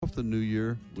off the new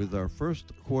year with our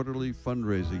first quarterly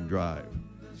fundraising drive.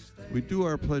 We do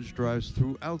our pledge drives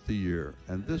throughout the year,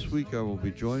 and this week I will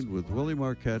be joined with Willie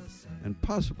Marquette and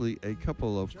possibly a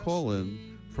couple of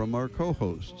call-in from our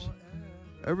co-hosts.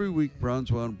 Every week,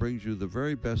 Bronzewound brings you the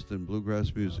very best in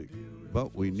bluegrass music,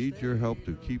 but we need your help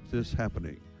to keep this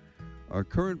happening. Our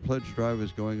current pledge drive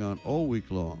is going on all week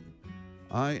long.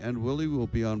 I and Willie will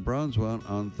be on Bronzewound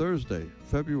on Thursday,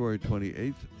 February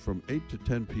 28th from 8 to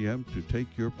 10 p.m. to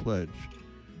take your pledge.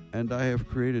 And I have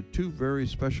created two very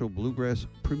special Bluegrass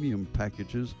Premium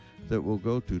packages that will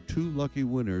go to two lucky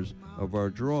winners of our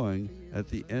drawing at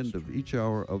the end of each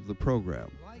hour of the program.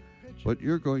 But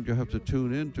you're going to have to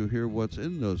tune in to hear what's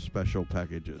in those special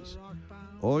packages.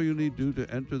 All you need to do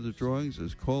to enter the drawings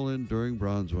is call in during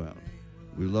Bronzewound.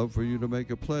 We love for you to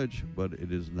make a pledge, but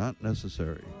it is not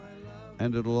necessary.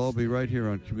 And it'll all be right here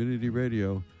on Community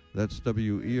Radio. That's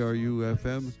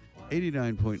WERU-FM,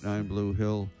 89.9 Blue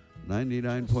Hill,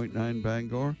 99.9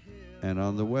 Bangor, and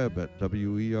on the web at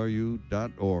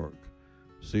weru.org.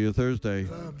 See you Thursday.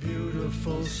 The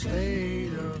beautiful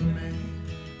state of Maine.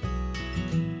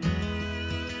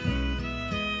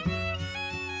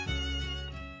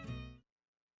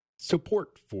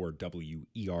 Support for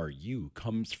WERU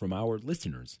comes from our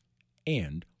listeners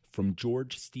and from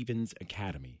George Stevens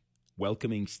Academy,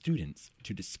 welcoming students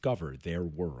to discover their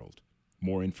world.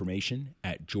 More information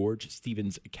at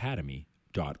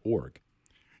georgestevensacademy.org.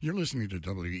 You're listening to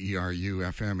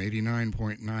WERU-FM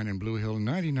 89.9 in Blue Hill,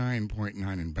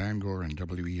 99.9 in Bangor, and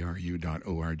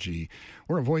WERU.org.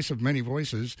 We're a voice of many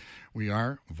voices. We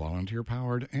are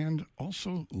volunteer-powered and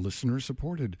also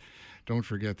listener-supported. Don't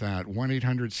forget that.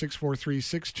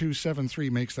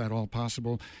 1-800-643-6273 makes that all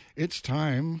possible. It's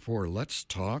time for Let's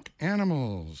Talk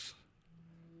Animals.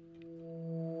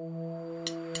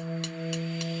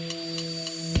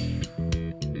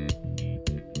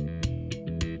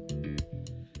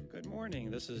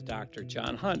 This is Dr.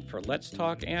 John Hunt for Let's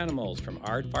Talk Animals, from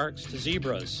aardvarks to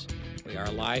zebras. We are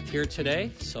live here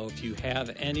today, so if you have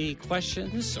any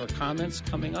questions or comments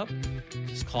coming up,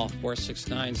 just call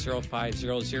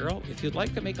 469-0500. If you'd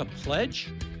like to make a pledge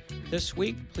this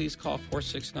week, please call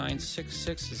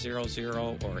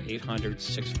 469-6600 or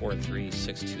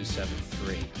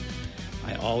 800-643-6273.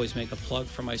 I always make a plug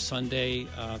for my Sunday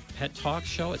pet talk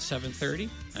show at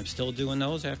 7:30. I'm still doing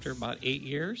those after about 8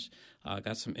 years.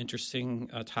 Got some interesting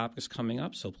topics coming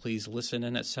up, so please listen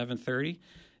in at 7:30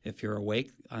 if you're awake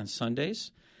on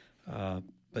Sundays.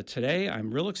 But today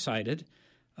I'm real excited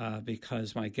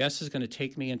because my guest is going to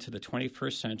take me into the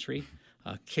 21st century,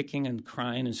 kicking and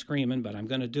crying and screaming, but I'm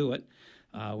going to do it.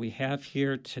 We have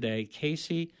here today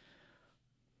Casey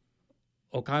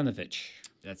Okanovich.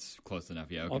 That's close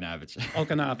enough, yeah, Okanovich.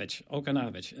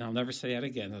 Okanovich. And I'll never say that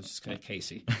again. I'll just call it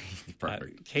Casey.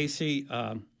 Perfect. Casey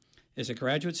is a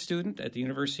graduate student at the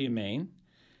University of Maine,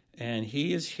 and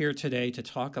he is here today to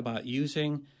talk about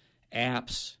using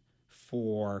apps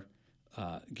for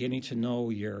getting to know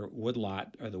your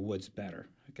woodlot or the woods better,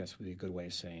 I guess would be a good way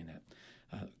of saying that.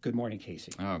 Good morning,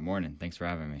 Casey. Oh, morning. Thanks for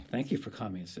having me. Thank you for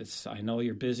coming. I know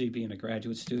you're busy being a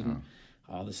graduate student,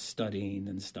 all this studying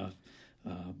and stuff,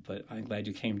 but I'm glad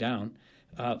you came down.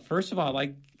 First of all, I'd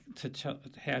like to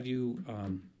have you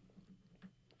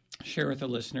share with the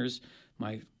listeners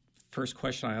my first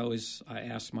question I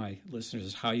ask my listeners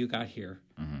is how you got here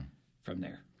from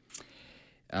there.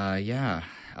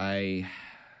 I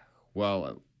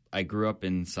grew up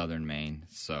in southern Maine,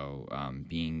 so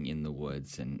being in the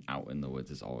woods and out in the woods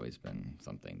has always been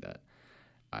something that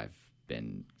I've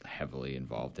been heavily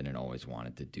involved in and always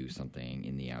wanted to do something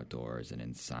in the outdoors and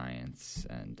in science.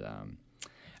 And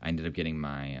I ended up getting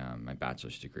my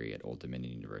bachelor's degree at Old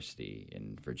Dominion University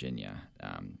in Virginia,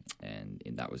 and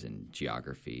that was in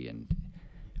geography and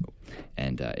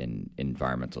in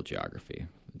environmental geography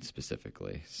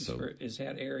specifically. So is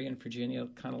that area in Virginia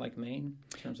kind of like Maine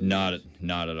in terms of not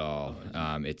at all.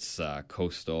 It's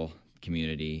coastal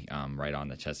community right on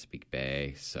the Chesapeake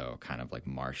Bay, so kind of like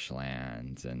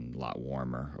marshlands and a lot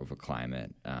warmer of a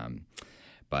climate.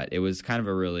 But it was kind of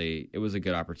it was a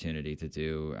good opportunity to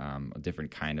do a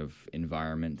different kind of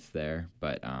environment there.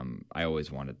 But I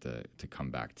always wanted to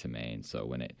come back to Maine. So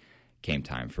when it came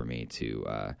time for me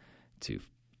to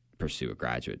pursue a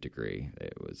graduate degree,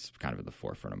 it was kind of at the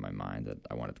forefront of my mind that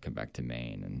I wanted to come back to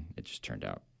Maine, and it just turned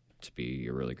out to be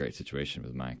a really great situation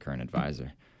with my current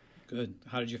advisor. Good.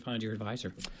 How did you find your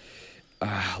advisor?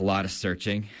 A lot of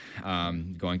searching,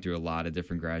 going through a lot of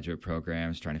different graduate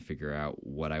programs, trying to figure out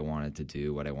what I wanted to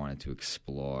do, what I wanted to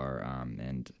explore.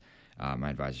 My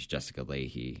advisor is Jessica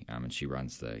Leahy, and she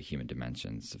runs the Human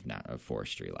Dimensions of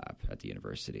Forestry Lab at the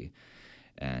university.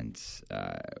 And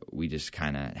we just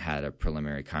kind of had a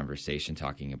preliminary conversation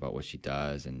talking about what she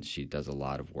does, and she does a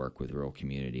lot of work with rural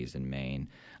communities in Maine.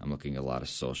 I'm looking at a lot of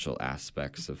social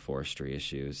aspects of forestry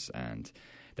issues, and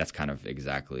that's kind of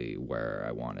exactly where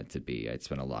I wanted to be. I'd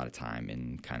spent a lot of time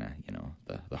in kind of,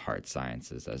 the hard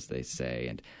sciences, as they say,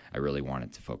 and I really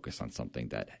wanted to focus on something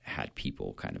that had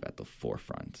people kind of at the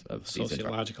forefront of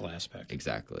sociological aspect.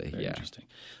 Exactly. Very yeah. Interesting.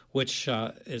 Which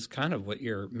is kind of what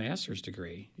your master's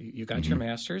degree. You got your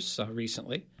master's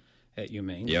recently at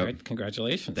UMaine. Yep. Right?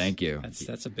 Congratulations. Thank you.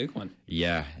 That's a big one.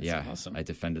 Yeah. That's awesome. I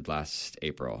defended last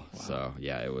April. Wow. So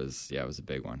it was a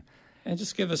big one. And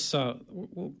just give us,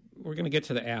 we're going to get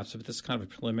to the apps, but this is kind of a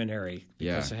preliminary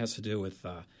because it has to do with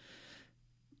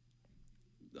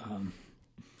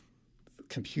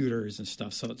computers and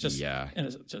stuff. So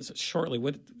just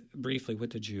shortly, briefly, what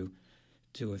did you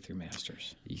do with your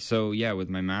master's? So with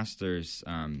my master's,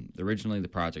 originally the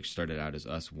project started out as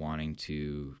us wanting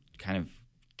to kind of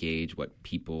gauge what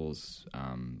people's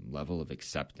level of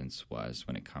acceptance was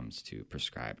when it comes to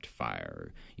prescribed fire,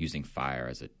 or using fire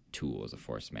as a tool, as a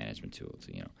forest management tool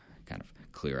to, kind of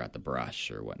clear out the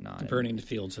brush or whatnot. Burning the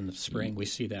fields in the spring, we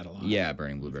see that a lot. Yeah,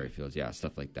 burning blueberry fields,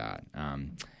 stuff like that.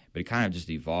 But it kind of just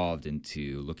evolved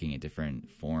into looking at different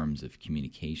forms of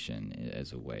communication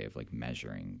as a way of like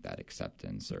measuring that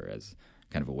acceptance, or as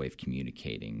kind of a way of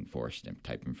communicating forest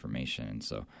type information. And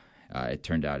so it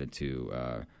turned out into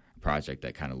a project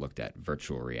that kind of looked at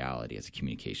virtual reality as a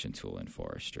communication tool in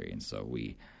forestry. And so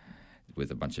we,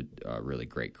 with a bunch of really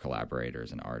great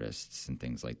collaborators and artists and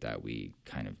things like that, we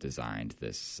kind of designed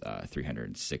this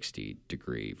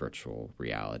 360-degree virtual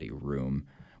reality room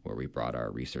where we brought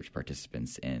our research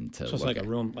participants in to So it's like a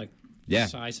room, like the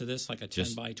size of this, like a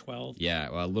 10 by 12? Yeah,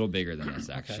 well, a little bigger than this,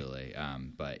 actually. Okay.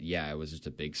 But it was just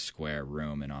a big square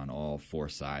room, and on all four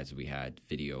sides we had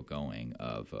video going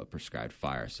of a prescribed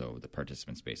fire. So the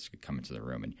participants basically come into the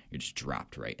room, and you're just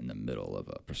dropped right in the middle of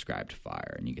a prescribed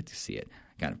fire, and you get to see it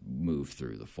kind of move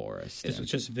through the forest. Is it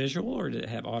just visual, or did it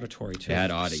have auditory too? It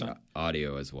had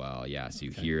audio as well, so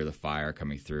you hear the fire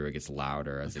coming through. It gets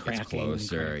louder as it gets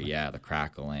closer. The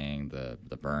crackling,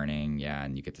 the burning,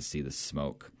 and you get to see the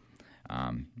smoke.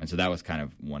 And so that was kind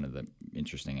of one of the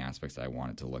interesting aspects that I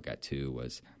wanted to look at too,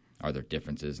 was are there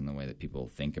differences in the way that people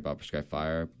think about prescribed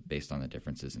fire based on the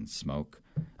differences in smoke?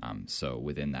 So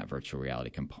within that virtual reality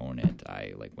component,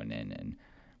 I went in and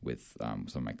with some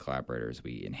of my collaborators,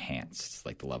 we enhanced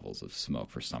the levels of smoke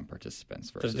for some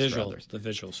participants versus for others. The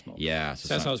visual smoke. Yeah.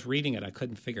 So as I was reading it, I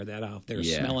couldn't figure that out. They're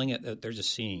smelling it. They're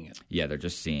just seeing it. Yeah, they're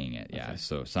just seeing it. Yeah. Okay.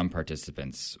 So some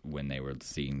participants, when they were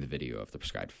seeing the video of the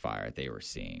prescribed fire, they were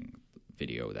seeing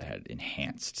video that had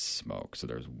enhanced smoke. So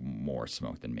there was more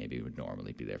smoke than maybe would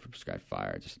normally be there for prescribed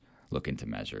fire. Just looking to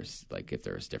measures if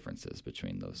there's differences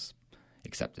between those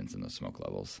acceptance and those smoke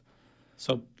levels.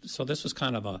 So this was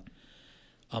kind of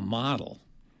a model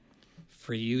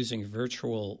for using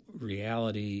virtual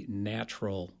reality,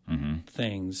 natural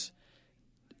things,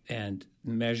 and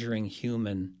measuring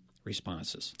human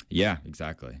responses. Yeah,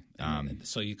 exactly.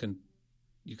 So you can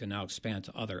now expand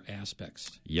to other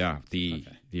aspects. Yeah, the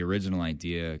original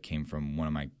idea came from one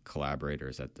of my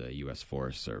collaborators at the U.S.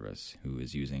 Forest Service, who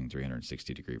is using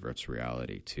 360-degree virtual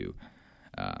reality to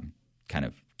kind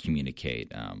of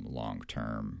communicate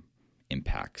long-term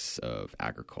impacts of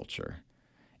agriculture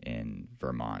in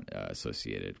Vermont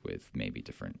associated with maybe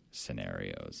different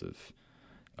scenarios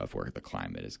of where the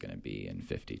climate is going to be in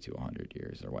 50 to 100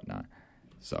 years or whatnot.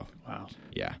 So, wow.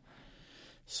 Yeah.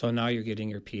 So now you're getting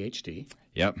your PhD.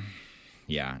 Yep.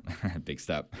 Yeah. Big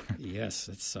step. Yes.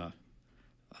 It's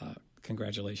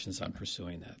congratulations on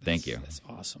pursuing that. Thank you. That's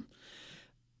awesome.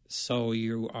 So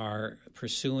you are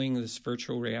pursuing this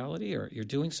virtual reality, or you're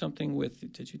doing something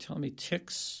with, did you tell me,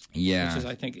 ticks? Yeah. Which is,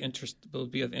 I think, will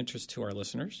be of interest to our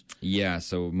listeners. Yeah,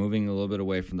 so moving a little bit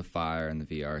away from the fire and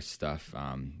the VR stuff,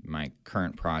 my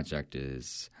current project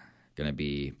is going to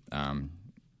be,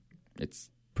 it's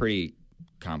pretty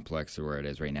complex where it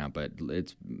is right now, but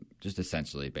it's just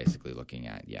essentially basically looking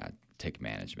at, tick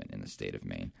management in the state of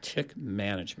Maine. Tick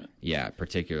management? Yeah,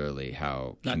 particularly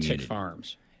how Not tick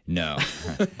farms. No.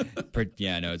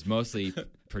 It's mostly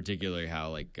particularly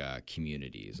how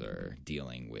communities are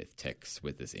dealing with ticks,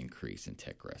 with this increase in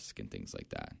tick risk and things like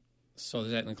that. So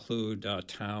does that include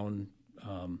town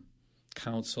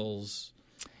councils,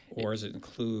 or does it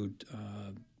include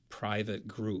private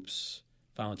groups,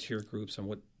 volunteer groups, and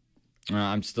what?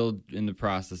 I'm still in the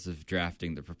process of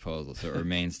drafting the proposal, so it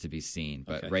remains to be seen.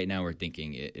 But Okay. Right now we're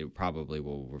thinking it probably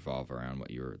will revolve around what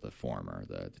you were the former,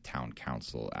 the town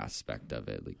council aspect of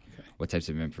it. What types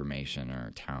of information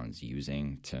are towns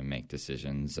using to make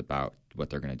decisions about what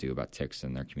they're going to do about ticks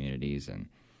in their communities? And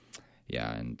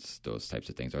Yeah, and those types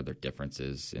of things. Are there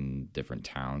differences in different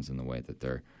towns in the way that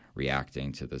they're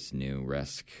reacting to this new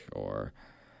risk, or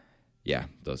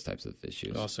those types of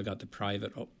issues? You also got the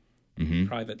private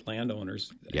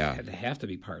landowners that have to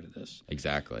be part of this.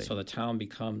 Exactly. So the town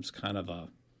becomes kind of a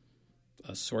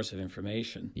source of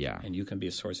information. Yeah. And you can be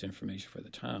a source of information for the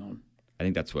town. I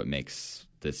think that's what makes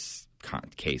this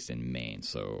case in Maine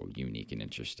so unique and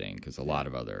interesting, because a lot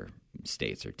of other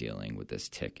states are dealing with this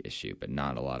tick issue, but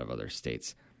not a lot of other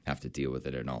states have to deal with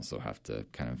it and also have to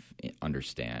kind of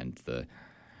understand the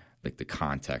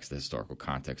context, the historical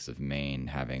context of Maine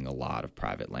having a lot of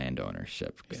private land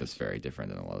ownership, because it's very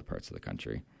different than a lot of parts of the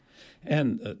country.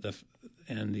 And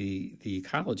the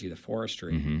ecology, the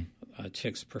forestry,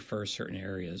 ticks prefer certain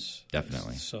areas.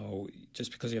 Definitely. So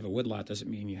just because you have a woodlot doesn't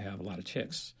mean you have a lot of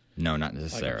ticks. No, not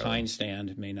necessarily. Like a pine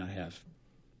stand may not have,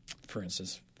 for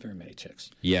instance, very many ticks.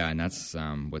 Yeah, and that's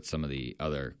what some of the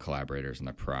other collaborators in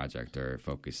the project are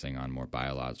focusing on, more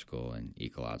biological and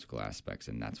ecological aspects,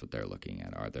 and that's what they're looking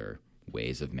at. Are there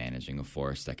ways of managing a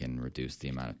forest that can reduce the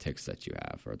amount of ticks that you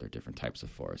have? Or are there different types of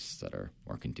forests that are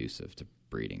more conducive to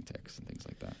breeding ticks and things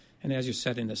like that? And as you're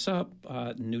setting this up,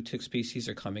 new tick species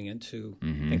are coming into,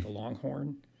 I think, the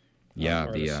longhorn.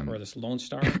 Or this Lone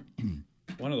Star.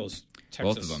 One of those,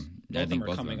 Texas. Both of them. Both of them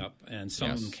are coming up, and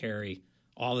some of them carry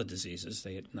all the diseases.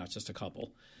 They not just a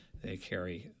couple. They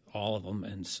carry all of them,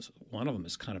 and one of them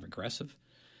is kind of aggressive.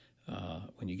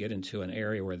 When you get into an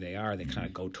area where they kind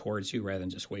of go towards you rather than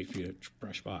just wait for you to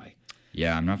brush by.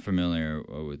 Yeah, I'm not familiar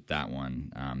with that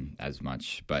one as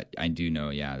much, but I do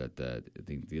know, that I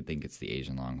think it's the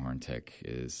Asian longhorn tick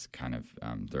is kind of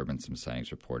there have been some sightings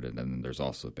reported, and then there's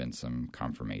also been some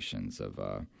confirmations of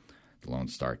the Lone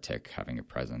Star tick having a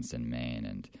presence in Maine,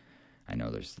 and I know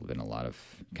there's been a lot of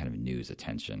kind of news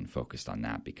attention focused on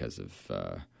that because of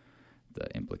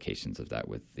the implications of that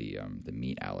with the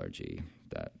meat allergy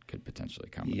that could potentially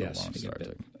come with the Lone Star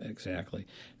tick. Exactly.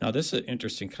 Now, this is an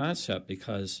interesting concept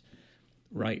because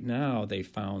right now they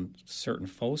found certain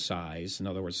foci, in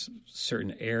other words,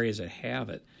 certain areas that have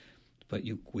it, but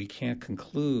we can't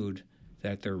conclude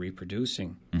that they're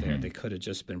reproducing there. They could have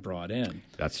just been brought in.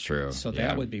 That's true. So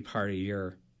that would be part of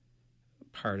your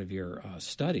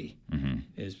study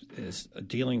is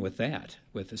dealing with that,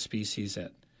 with the species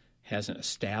that hasn't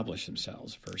established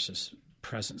themselves versus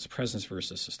presence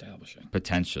versus establishing.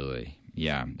 Potentially,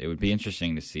 yeah. It would be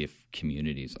interesting to see if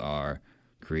communities are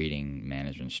creating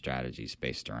management strategies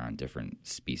based around different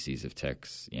species of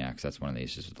ticks. Yeah, because that's one of the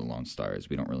issues with the Lone Star is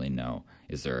we don't really know.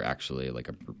 Is there actually like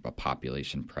a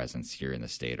population presence here in the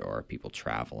state, or are people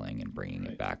traveling and bringing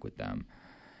it back with them?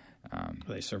 Are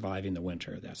they surviving the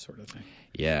winter, that sort of thing?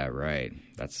 Yeah, right.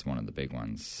 That's one of the big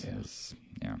ones.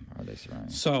 Are they surviving?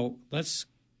 So let's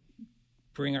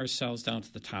bring ourselves down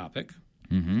to the topic.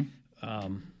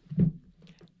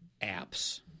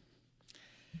 Apps.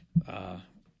 My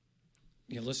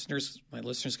listeners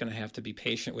are going to have to be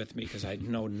patient with me because I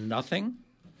know nothing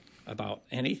about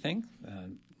anything.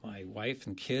 My wife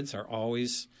and kids I'm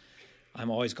always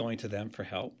going to them for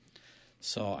help.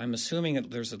 So I'm assuming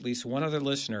that there's at least one other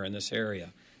listener in this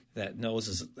area that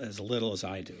knows as little as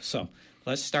I do. So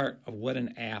let's start with what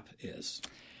an app is,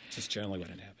 just generally what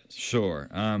an app is. Sure.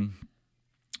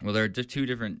 Well, there are two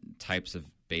different types of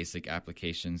basic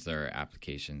applications. There are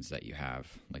applications that you have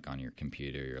like on your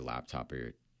computer, your laptop, or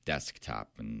your desktop,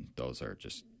 and those are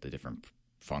just the different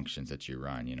functions that you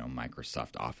run.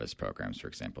 Microsoft Office programs, for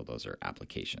example, those are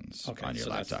applications on your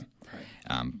laptop.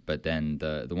 Right. But then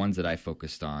the ones that I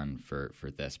focused on for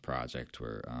this project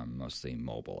were mostly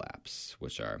mobile apps,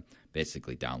 which are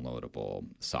basically downloadable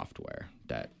software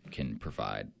that can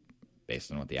provide,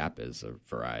 based on what the app is, a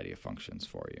variety of functions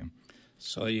for you.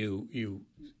 So you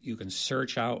can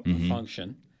search out a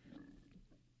function.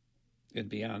 It'd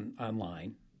be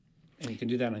online. And you can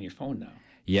do that on your phone now.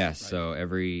 Yes. Right? So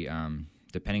every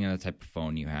depending on the type of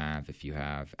phone you have, if you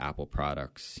have Apple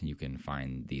products, you can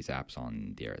find these apps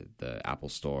on the Apple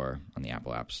Store, on the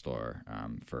Apple App Store.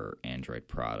 For Android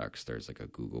products, there's like a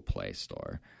Google Play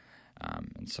Store,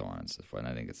 and so on and so forth.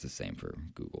 And I think it's the same for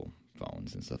Google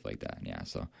phones and stuff like that. Yeah.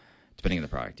 So depending on the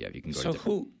product you have, you can go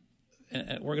to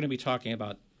we're going to be talking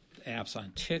about apps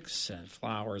on ticks and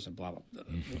flowers and blah, blah,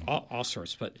 blah, all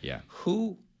sorts. But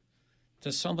who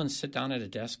does someone sit down at a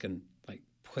desk and like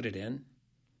put it in?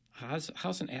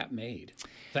 How's an app made?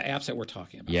 The apps that we're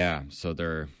talking about. Yeah, so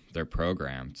they're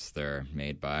programmed. They're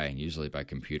made usually by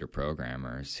computer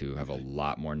programmers who have a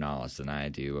lot more knowledge than I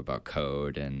do about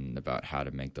code and about how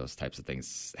to make those types of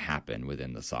things happen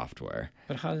within the software.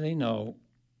 But how do they know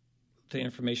the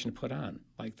information to put on?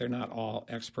 Like they're not all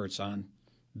experts on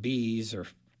bees or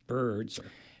birds or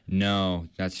No,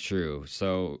 that's true.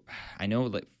 So I know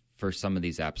like for some of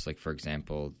these apps, like for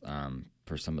example,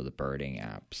 for some of the birding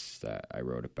apps that I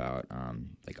wrote about,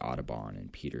 like Audubon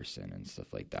and Peterson and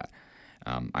stuff like that,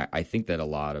 I think that a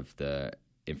lot of the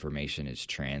information is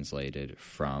translated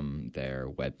from their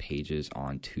web pages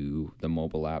onto the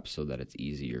mobile app so that it's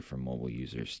easier for mobile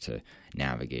users to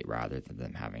navigate rather than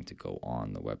them having to go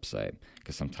on the website,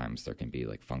 because sometimes there can be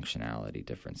like functionality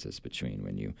differences between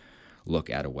when you look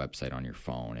at a website on your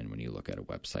phone and when you look at a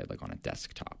website like on a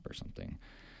desktop or something.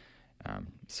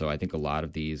 So I think a lot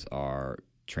of these are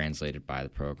translated by the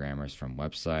programmers from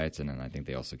websites, and then I think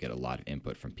they also get a lot of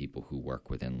input from people who work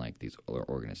within like these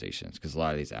organizations, because a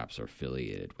lot of these apps are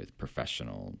affiliated with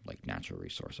professional like natural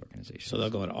resource organizations. So they'll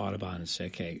go to Audubon and say,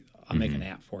 okay, I'll make an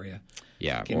app for you.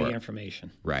 Yeah. Give me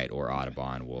information. Right. Or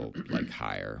Audubon will like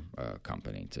hire a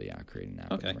company to create an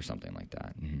app or something like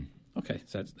that. Mm-hmm. Okay.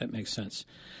 So that makes sense.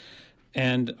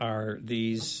 And are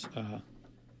these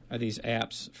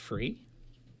apps free?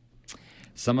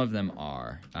 Some of them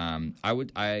are.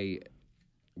 I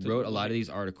wrote a lot of these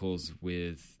articles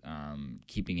with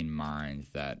keeping in mind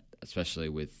that, especially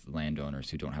with landowners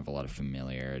who don't have a lot of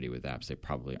familiarity with apps, they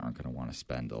probably aren't going to want to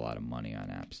spend a lot of money on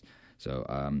apps. So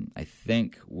I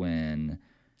think when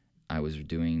I was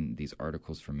doing these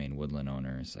articles for Maine woodland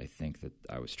owners, I think that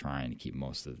I was trying to keep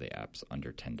most of the apps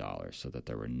under $10 so that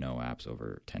there were no apps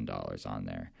over $10 on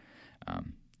there.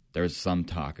 There was some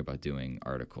talk about doing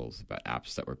articles about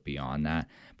apps that were beyond that,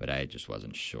 but I just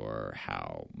wasn't sure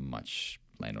how much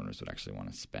landowners would actually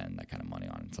want to spend that kind of money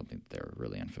on something that they're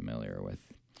really unfamiliar with.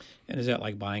 And is that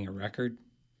like buying a record?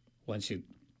 Once you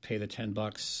pay the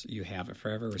 $10, you have it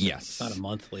forever? Or yes. It's not a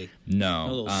monthly. No.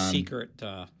 No little secret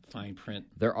fine print.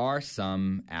 There are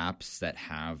some apps that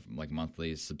have like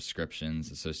monthly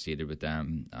subscriptions associated with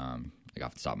them. Like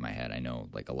off the top of my head, I know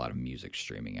like a lot of music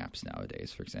streaming apps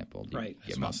nowadays, for example,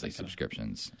 get monthly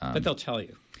subscriptions. But they'll tell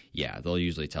you. Yeah, they'll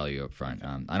usually tell you up front.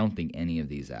 I don't think any of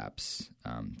these apps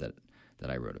that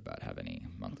I wrote about have any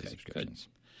monthly subscriptions.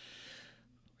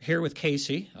 Good. Here with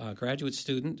Casey, a graduate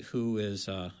student who is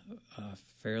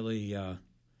fairly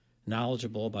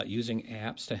knowledgeable about using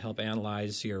apps to help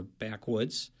analyze your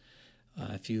backwoods.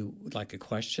 If you would like a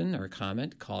question or a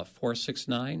comment, call it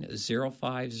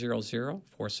 469-0500,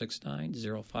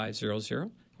 469-0500.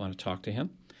 You want to talk to him.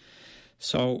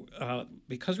 So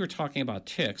because we're talking about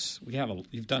ticks, there are a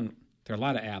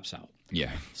lot of apps out. Yeah.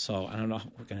 So I don't know if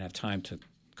we're going to have time to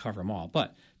cover them all.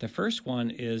 But the first one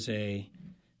is a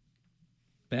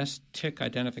best tick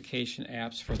identification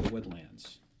apps for the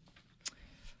woodlands.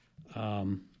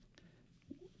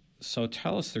 So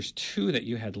tell us, there's two that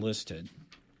you had listed.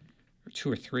 Two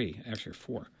or three, actually, or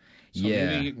four. So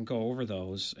maybe you can go over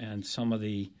those and some of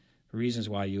the reasons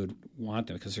why you would want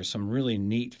them, because there's some really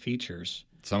neat features.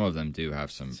 Some of them do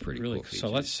have some pretty cool features. So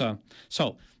let's.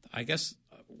 So I guess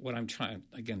what I'm trying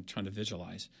to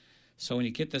visualize. So when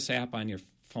you get this app on your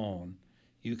phone,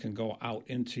 you can go out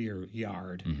into your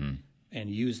yard and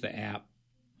use the app.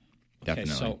 Okay,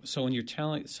 definitely. So when you're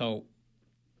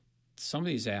some of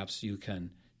these apps you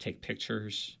can take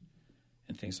pictures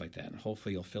and things like that, and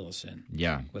hopefully you'll fill us in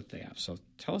with the apps. So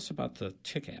tell us about the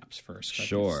tick apps first.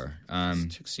 Sure.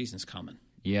 Tick season's coming.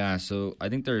 Yeah, so I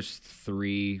think there's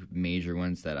three major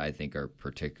ones that I think are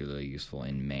particularly useful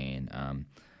in Maine.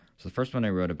 So the first one I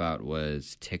wrote about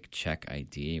was Tick Check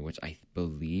ID, which I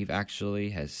believe actually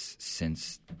has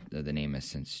since the name has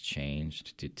since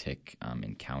changed to Tick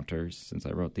Encounters since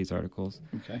I wrote these articles.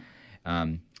 Okay.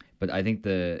 But I think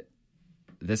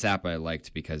this app I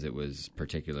liked because it was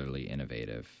particularly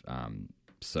innovative.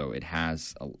 So it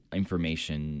has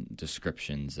information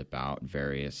descriptions about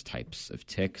various types of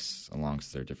ticks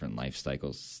alongst their different life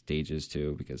cycle stages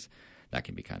too, because that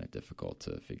can be kind of difficult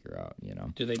to figure out, you know.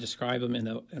 Do they describe them in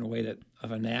a way that a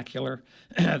vernacular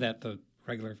that the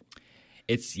regular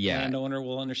landowner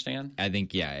will understand? I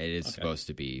think, it is supposed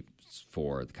to be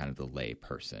for kind of the lay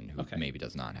person who maybe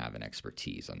does not have an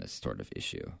expertise on this sort of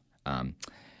issue.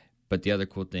 But the other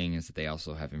cool thing is that they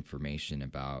also have information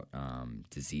about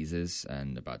diseases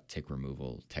and about tick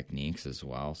removal techniques as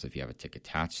well. So if you have a tick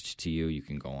attached to you, you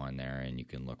can go on there and you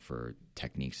can look for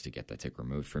techniques to get that tick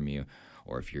removed from you.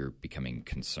 Or if you're becoming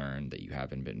concerned that you have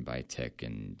been bitten by a tick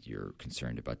and you're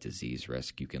concerned about disease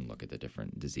risk, you can look at the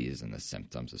different diseases and the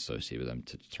symptoms associated with them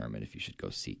to determine if you should go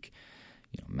seek,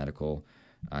 medical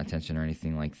attention or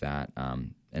anything like that.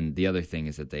 And the other thing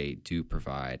is that they do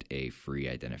provide a free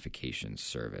identification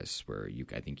service where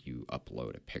I think you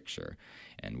upload a picture,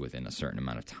 and within a certain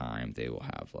amount of time, they will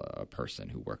have a person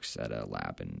who works at a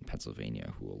lab in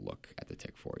Pennsylvania who will look at the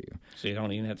tick for you. So you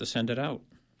don't even have to send it out.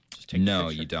 Just take No,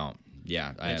 you don't.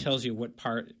 Yeah. It tells you what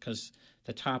part, because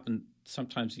the top and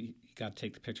sometimes you got to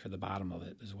take the picture of the bottom of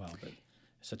it as well. But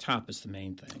the top is the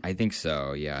main thing. I think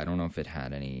so. Yeah, I don't know if it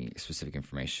had any specific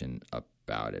information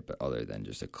about it, but other than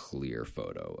just a clear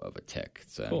photo of a tick.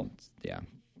 So, cool. Yeah,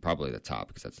 probably the top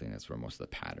because that's where most of the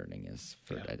patterning is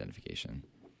for identification.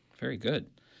 Very good.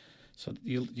 So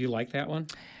you like that one?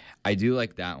 I do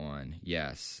like that one,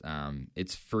 yes.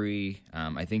 It's free.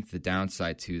 I think the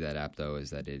downside to that app, though,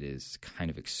 is that it is kind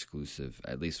of exclusive.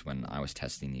 At least when I was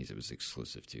testing these, it was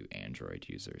exclusive to Android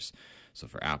users. So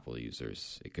for Apple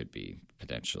users, it could be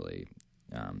potentially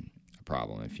a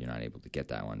problem if you're not able to get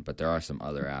that one. But there are some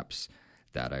other apps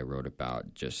that I wrote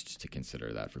about just to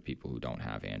consider that for people who don't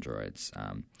have Androids.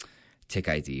 Tick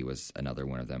ID was another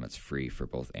one of them. It's free for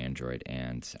both Android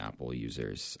and Apple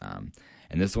users.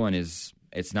 And this one is...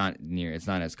 It's not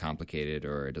as complicated,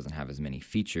 or it doesn't have as many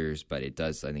features, but it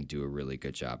does, I think, do a really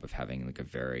good job of having like a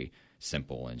very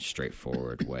simple and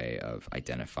straightforward way of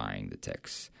identifying the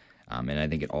ticks. And I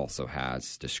think it also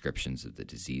has descriptions of the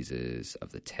diseases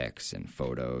of the ticks and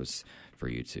photos for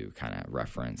you to kind of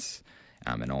reference,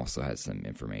 and also has some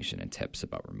information and tips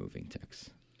about removing ticks.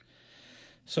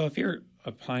 So if you're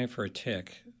applying for a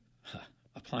tick,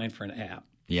 applying for an app,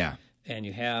 and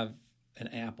you have an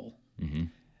Apple. Mm-hmm.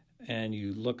 And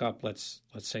you look up, let's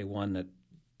say one that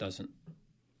doesn't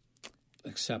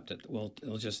accept it. Well,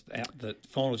 the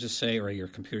phone will just say, or your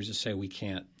computer just say, we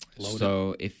can't load it.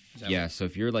 So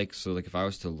if you're like if I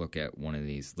was to look at one of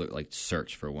these,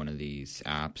 search for one of these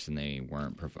apps, and they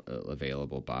weren't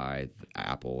available by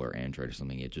Apple or Android or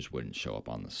something, it just wouldn't show up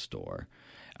on the store.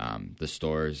 The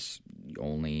stores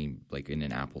only, like in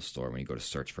an Apple store, when you go to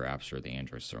search for apps, or the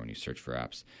Android store when you search for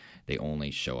apps, they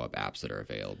only show up apps that are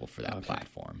available for that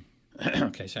platform.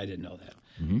 Okay, so I didn't know that.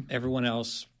 Mm-hmm. Everyone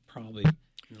else probably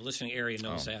in the listening area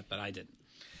knows that, but I didn't.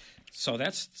 So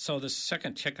the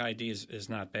second tick ID is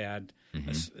not bad. Mm-hmm.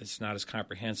 It's not as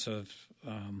comprehensive,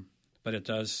 but it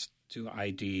does do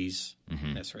IDs,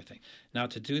 that sort of thing. Now,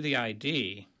 to do the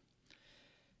ID,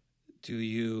 do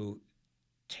you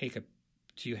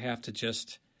have to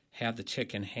just have the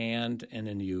tick in hand, and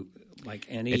then you, like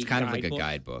any It's kind of like guidebook? a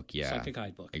guidebook, yeah. It's like a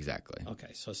guidebook. Exactly. Okay,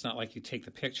 so it's not like you take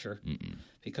the picture,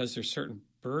 because there's certain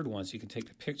bird ones you can take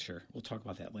the picture. We'll talk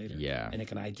about that later. Yeah. And it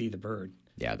can ID the bird.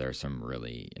 Yeah, there are some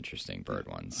really interesting bird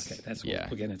ones. Okay,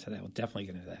 we'll get into that. We'll definitely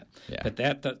get into that.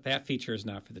 Yeah. But that feature is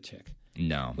not for the tick.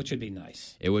 No. Which would be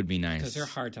nice. It would be nice. Because they're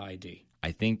hard to ID.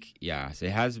 I think, so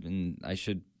it has been, I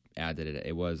should add that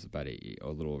it was about a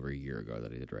little over a year ago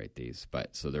that I did write these,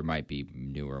 but so there might be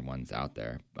newer ones out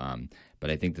there. But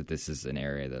I think that this is an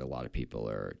area that a lot of people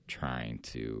are trying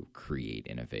to create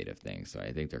innovative things. So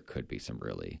I think there could be some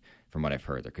really, from what I've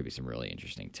heard, there could be some really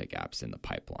interesting tick apps in the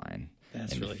pipeline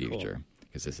in the future.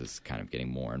 Because this is kind of getting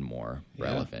more and more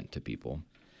relevant to people.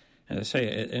 And I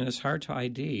say, and it's hard to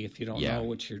ID if you don't know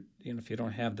what if you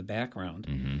don't have the background,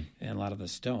 and a lot of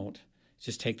us don't.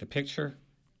 Just take the picture,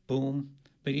 boom.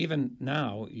 But even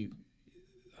now,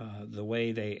 the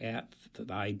way they add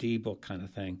the ID book kind of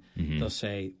thing, they'll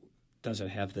say, does it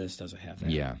have this? Does it have that?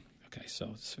 Yeah. Okay,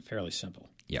 so it's fairly simple.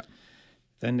 Yeah.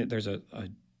 Then there's a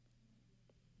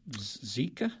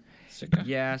Zika?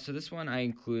 Yeah, so this one I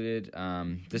included.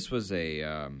 This was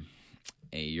a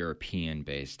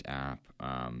European-based app.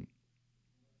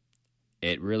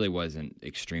 It really wasn't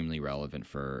extremely relevant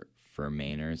for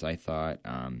Mainers, I thought.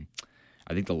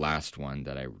 I think the last one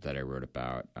that I wrote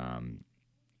about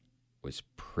was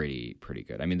pretty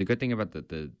good. I mean, the good thing about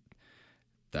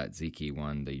that Ziki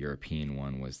one, the European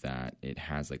one, was that it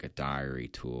has like a diary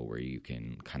tool where you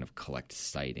can kind of collect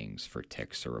sightings for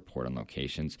ticks or report on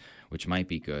locations, which might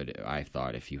be good, I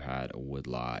thought, if you had a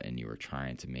woodlot and you were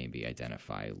trying to maybe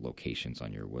identify locations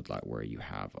on your woodlot where you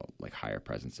have a higher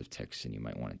presence of ticks and you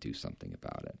might want to do something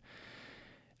about it.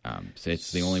 So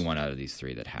it's the only one out of these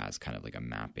three that has kind of like a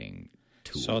mapping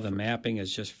tool. So the mapping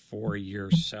is just for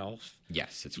yourself?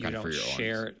 Yes, it's kind of for your own. You don't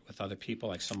share it with other people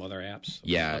like some other apps?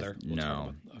 Yeah,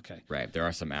 no. Okay. Right. There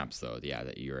are some apps, though,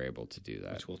 that you're able to do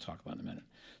that. Which we'll talk about in a minute.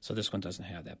 So this one doesn't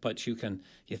have that. But you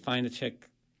find a tick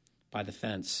by the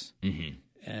fence,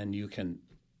 and you can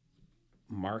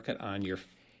mark it on your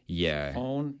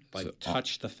phone,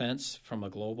 touch the fence from a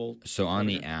global. So on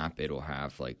the app, it'll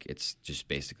have it's just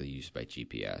basically used by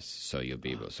GPS. So you'll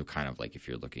be able, so kind of like if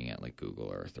you're looking at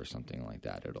Google Earth or something like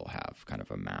that, it'll have kind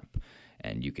of a map,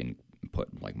 and you can put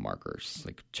markers,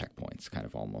 checkpoints kind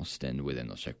of almost, and within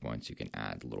those checkpoints you can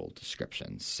add little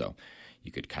descriptions. So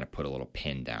you could kind of put a little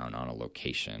pin down on a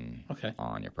location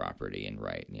on your property and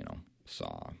write,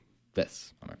 saw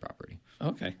this on my property.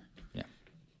 Okay. Yeah.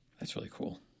 That's really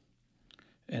cool.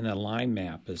 And a line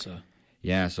map is a...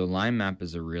 Yeah, so line map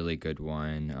is a really good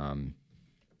one.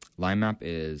 Lyme Map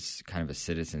is kind of a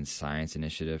citizen science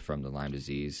initiative from the Lyme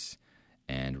disease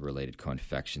and related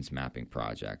co-infections mapping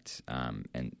project.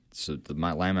 And so the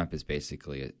Lyme Map is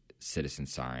basically a citizen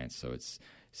science. So it's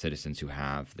citizens who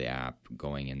have the app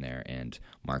going in there and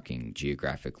marking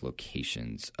geographic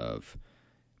locations of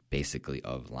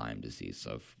Lyme disease,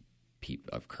 of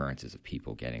occurrences of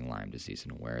people getting Lyme disease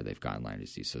and where they've gotten Lyme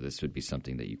disease. So this would be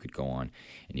something that you could go on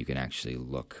and you can actually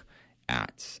look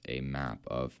at a map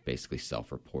of basically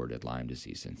self-reported Lyme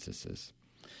disease instances.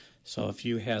 So if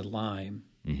you had Lyme,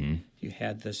 you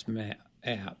had this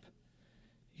app,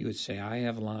 you would say, I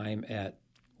have Lyme at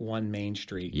 1 Main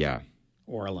Street,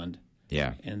 Orland.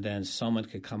 Yeah. And then someone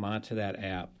could come onto that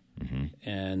app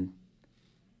and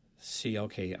see,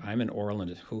 okay, I'm in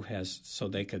Orland, so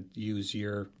they could use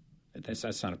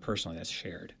that's not a personal, that's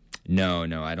shared. No,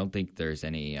 I don't think there's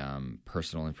any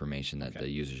personal information that the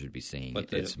user should be seeing.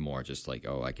 But it's more just like,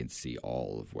 I can see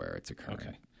all of where it's occurring.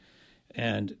 Okay.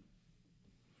 And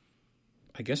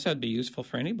I guess that'd be useful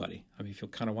for anybody. I mean, if you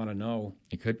kind of want to know.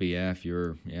 It could be, if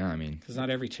you're, I mean. Because not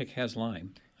every tick has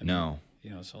Lyme. No.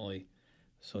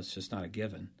 So it's just not a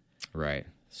given. Right.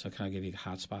 So can I give you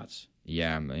hot spots?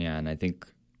 Yeah, and I think,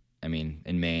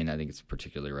 in Maine, I think it's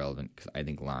particularly relevant because I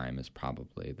think Lyme is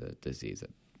probably the disease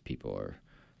that people are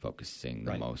focusing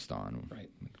the most on. Right.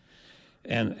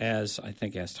 And as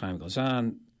time goes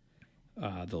on,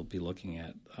 they'll be looking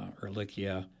at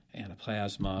Ehrlichia,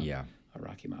 Anaplasma,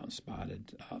 Rocky Mountain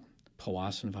spotted,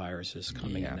 Powassan virus is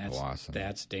coming, and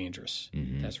that's dangerous.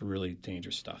 That's really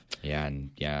dangerous stuff. Yeah,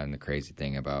 and the crazy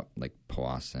thing about like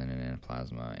Powassan and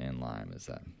Anaplasma and Lyme is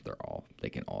that they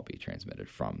can all be transmitted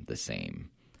from the same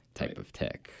type of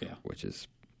tick, which is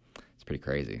it's pretty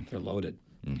crazy. They're loaded.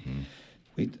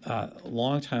 A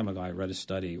long time ago, I read a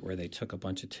study where they took a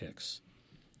bunch of ticks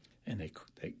and they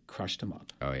crushed them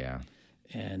up. Oh yeah,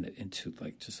 and into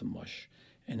like just a mush,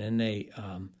 and then they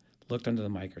looked under the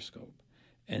microscope,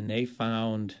 and they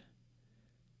found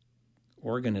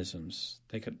organisms.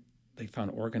 They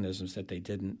found organisms that they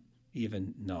didn't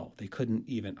even know. They couldn't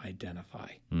even identify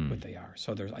what they are.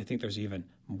 So I think there's even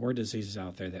more diseases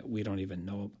out there that we don't even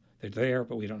know. They're there,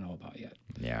 but we don't know about yet.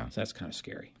 Yeah. So that's kind of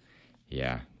scary.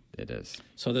 Yeah, it is.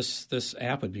 So this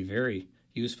app would be very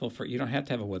useful for. You don't have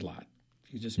to have a woodlot.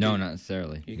 Not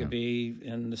necessarily. You could be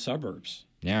in the suburbs.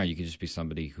 Yeah, you could just be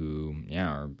somebody who,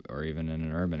 or even in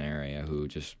an urban area who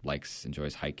just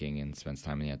enjoys hiking and spends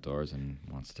time in the outdoors and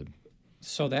wants to.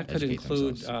 So that could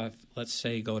include, let's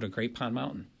say, go to Great Pond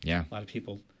Mountain. Yeah. A lot of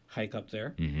people hike up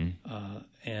there.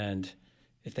 And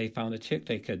if they found a tick,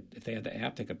 if they had the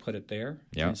app, they could put it there.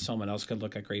 Yeah. And someone else could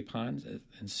look at Great Pond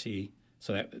and see.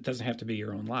 So that it doesn't have to be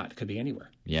your own lot. It could be anywhere.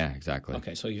 Yeah, exactly.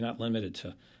 Okay, so you're not limited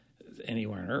to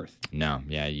anywhere on Earth. No,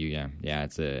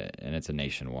 it's a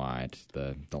nationwide.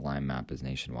 The Lyme Map is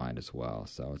nationwide as well,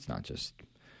 so it's not just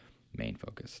Maine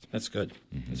focused. That's good.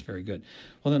 That's very good.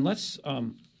 Well, then let's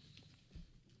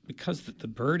because the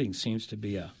birding seems to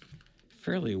be a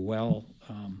fairly well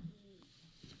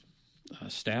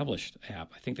established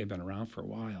app. I think they've been around for a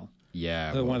while.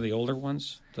 Yeah, one of the older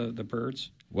ones, the birds.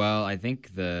 Well, I think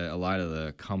a lot of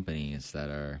the companies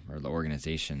or the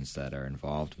organizations that are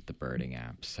involved with the birding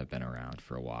apps have been around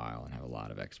for a while and have a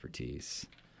lot of expertise.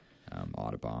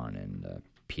 Audubon and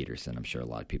Peterson, I'm sure a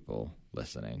lot of people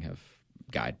listening have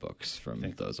guidebooks from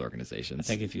those organizations.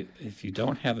 I think if you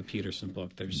don't have a Peterson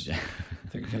book, they're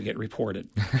going to get reported.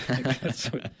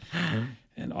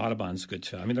 And Audubon's good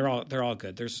too. I mean, they're all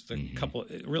good. There's a couple.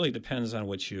 It really depends on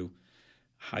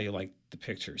how you like the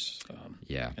pictures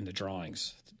and the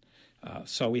drawings.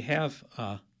 So we have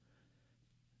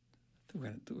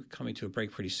we're coming to a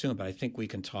break pretty soon, but I think we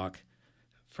can talk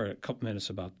for a couple minutes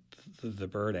about the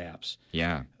bird apps.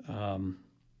 Yeah.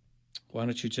 Why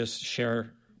don't you just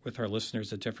share with our listeners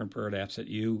the different bird apps that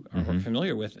you are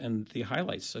familiar with and the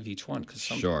highlights of each one? Because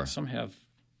some have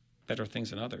better things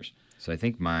than others. So I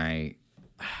think my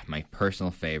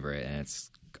personal favorite, and it's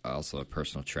also a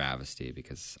personal travesty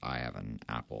because I have an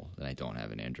Apple and I don't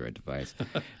have an Android device,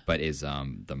 but is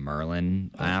the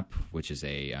Merlin app, which is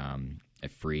a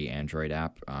free Android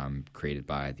app created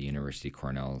by the University of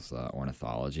Cornell's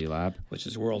Ornithology Lab. Which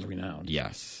is world-renowned.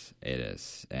 Yes, it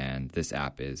is. And this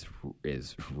app is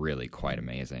really quite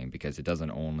amazing because it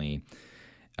doesn't only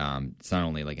it's not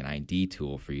only like an ID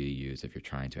tool for you to use if you're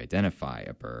trying to identify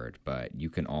a bird, but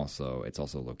it's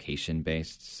also location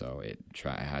based. So it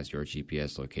has your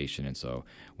GPS location, and so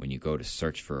when you go to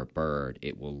search for a bird,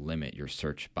 it will limit your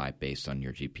search based on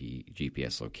your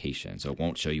GPS location. So it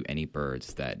won't show you any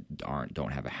birds that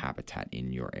don't have a habitat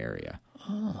in your area.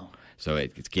 Oh. So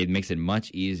it makes it much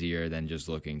easier than just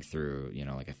looking through,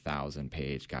 like a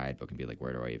 1,000-page guidebook and be like,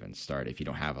 where do I even start if you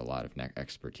don't have a lot of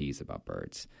expertise about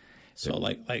birds. So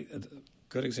like a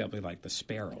good example, like the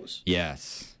sparrows.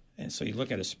 Yes. And so you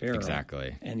look at a sparrow.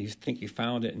 Exactly. And you think you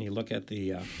found it, and you look at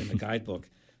the in the guidebook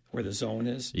where the zone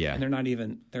is. Yeah.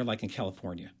 And they're like in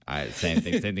California. Same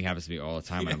thing happens to me all the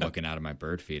time when I'm looking out of my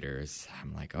bird feeders.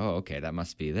 I'm like, oh, okay, that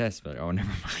must be this. But, oh,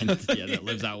 never mind. Yeah, that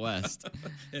lives out west.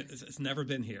 It's never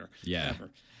been here. Yeah.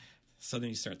 Ever. So then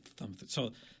you start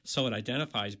so it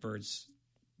identifies birds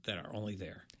that are only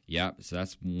there. Yeah, so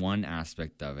that's one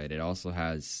aspect of it. It also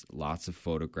has lots of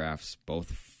photographs, both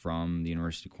from the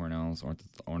University of Cornell's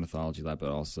ornithology lab, but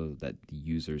also that the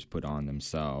users put on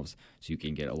themselves. So you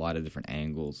can get a lot of different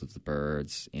angles of the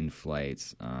birds in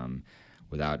flights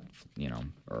without,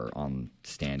 or on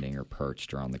standing or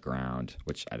perched or on the ground,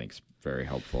 which I think is very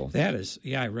helpful. That is,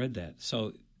 I read that.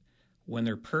 So when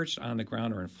they're perched on the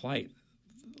ground or in flight,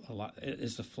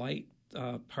 is the flight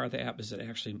part of the app, is it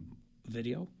actually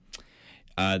video?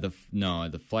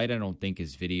 The flight I don't think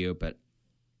is video, but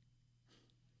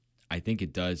I think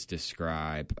it does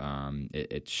describe.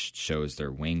 It shows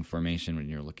their wing formation when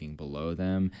you're looking below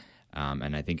them,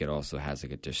 and I think it also has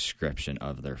like a description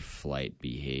of their flight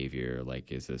behavior.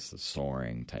 Like, is this a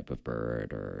soaring type of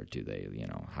bird, or do they,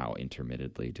 how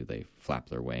intermittently do they flap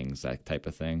their wings? That type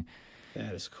of thing.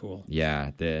 That is cool. Yeah,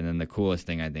 and then the coolest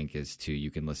thing I think is you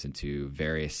can listen to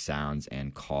various sounds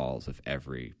and calls of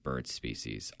every bird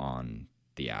species on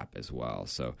the app as well.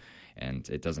 So, and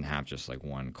it doesn't have just like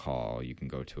one call. You can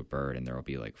go to a bird and there will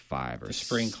be like 5 or the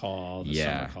spring call, the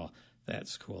summer call.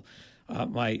 That's cool.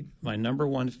 My number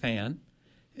one fan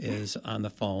is on the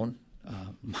phone.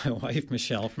 My wife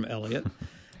Michelle from Elliott,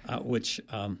 which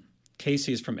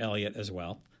Casey is from Elliott as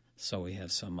well. So we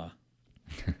have some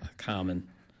common.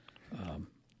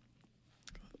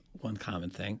 One common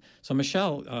thing. So,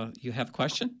 Michelle, you have a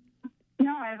question?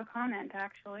 No, I have a comment,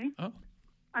 actually. Oh.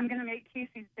 I'm going to make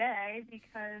Casey's day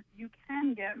because you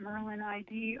can get Merlin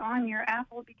ID on your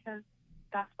Apple because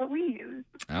that's what we use.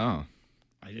 Oh.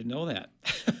 I didn't know that.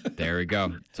 There we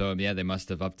go. So, yeah, they must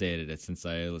have updated it since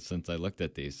I looked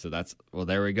at these. So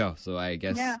there we go. So I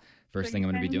guess first thing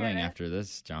I'm going to be doing after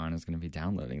this, John, is going to be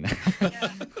downloading that.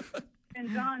 Yeah. And,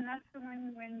 John, that's the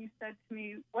one when you said to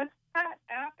me, what's that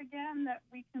app again that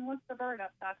we can look the bird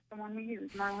up? That's the one we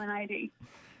use, Merlin ID.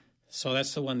 So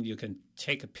that's the one you can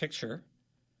take a picture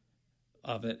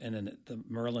of it, and then the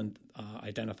Merlin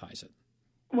identifies it.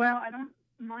 Well,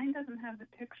 mine doesn't have the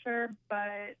picture,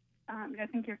 but I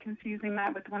think you're confusing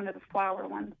that with one of the flower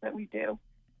ones that we do.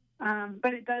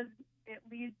 But it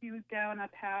leads you down a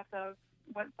path of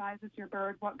what size is your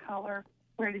bird, what color,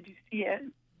 where did you see it?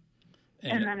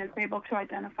 And then it's able to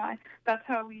identify. That's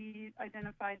how we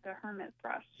identified the hermit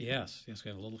thrush. Yes, we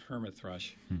have a little hermit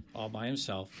thrush all by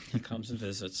himself. He comes and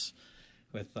visits.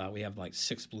 We have like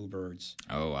 6 bluebirds.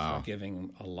 Oh, wow. So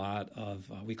giving a lot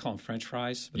of, we call them French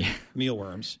fries,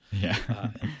 mealworms. Yeah.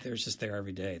 And they're just there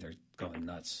every day. They're going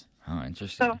nuts. Oh,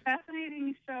 interesting. So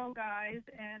fascinating show, guys,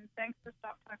 and thanks for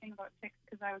stop talking about ticks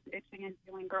because I was itching and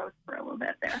feeling gross for a little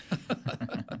bit there.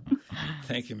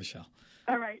 Thank you, Michelle.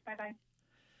 All right, bye-bye.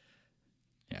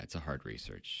 Yeah, it's a hard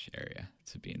research area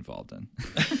to be involved in.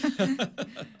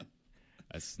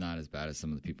 That's not as bad as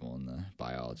some of the people on the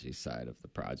biology side of the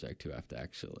project who have to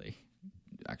actually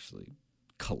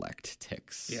collect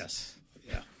ticks. Yes,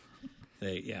 yeah.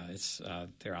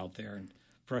 They're out there and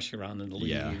brushing around in the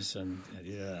leaves and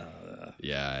Yeah,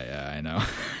 I know.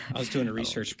 I was doing a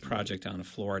research project down in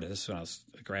Florida. This is when I was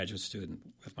a graduate student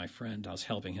with my friend. I was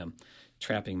helping him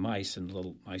trapping mice in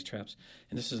little mice traps.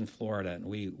 And this is in Florida. And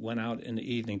we went out in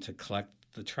the evening to collect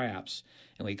the traps.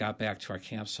 And we got back to our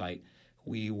campsite.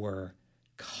 We were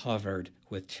covered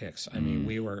with ticks. I mean,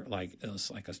 we were like, it was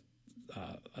like a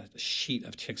sheet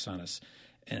of ticks on us.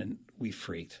 And we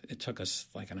freaked. It took us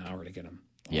like an hour to get them.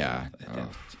 Yeah.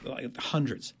 Like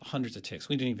hundreds of ticks.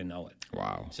 We didn't even know it.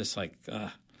 Wow. It's just like,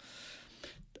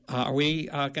 are we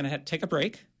going to take a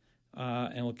break?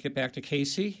 And we'll get back to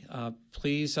Casey.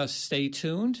 Please stay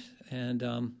tuned,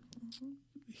 and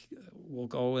we'll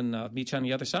go and meet you on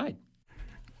the other side.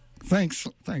 Thanks,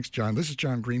 John. This is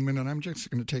John Greenman, and I'm just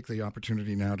going to take the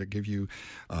opportunity now to give you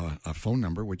a phone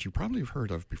number, which you probably have heard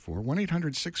of before,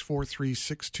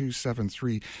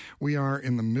 1-800-643-6273. We are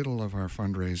in the middle of our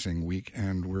fundraising week,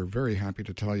 and we're very happy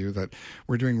to tell you that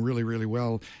we're doing really, really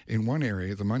well in one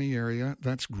area, the money area.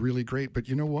 That's really great. But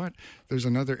you know what? There's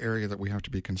another area that we have to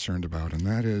be concerned about, and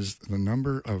that is the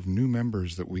number of new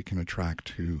members that we can attract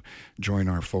to join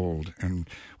our fold. And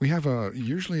we have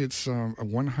usually it's a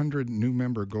 100 new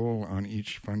member goal on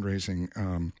each fundraising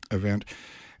event.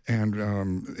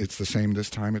 And it's the same this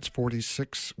time. It's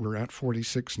 46. We're at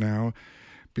 46 now.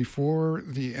 Before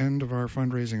the end of our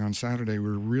fundraising on Saturday,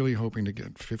 we're really hoping to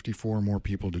get 54 more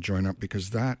people to join up,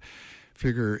 because that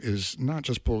figure is not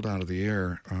just pulled out of the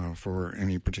air for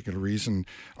any particular reason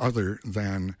other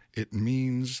than it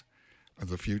means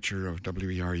the future of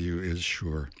WERU is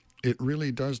sure. It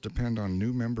really does depend on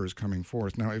new members coming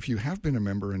forth. Now, if you have been a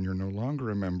member and you're no longer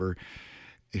a member,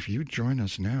 if you join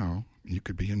us now, you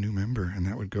could be a new member, and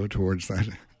that would go towards that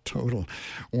total.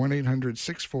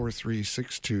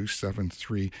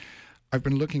 1-800-643-6273. I've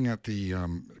been looking at the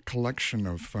collection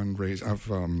of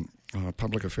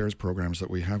public affairs programs that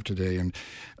we have today, and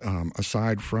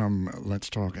aside from Let's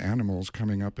Talk Animals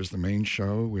coming up as the main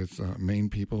show with Maine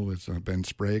People with Ben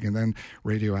Sprague, and then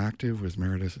Radioactive with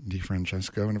Meredith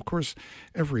DeFrancesco, and of course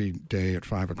every day at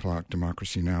 5 o'clock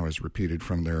Democracy Now! Is repeated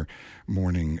from their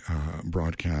morning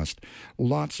broadcast.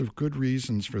 Lots of good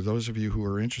reasons for those of you who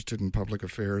are interested in public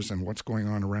affairs and what's going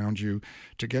on around you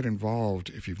to get involved.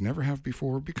 If you've never have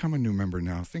before, become a new member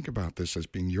now. Think about this as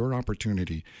being your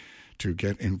opportunity to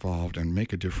get involved and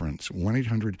make a difference.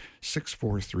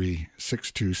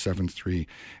 1-800-643-6273.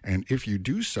 And if you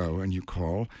do so and you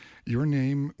call, your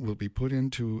name will be put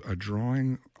into a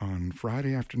drawing on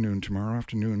Friday afternoon, tomorrow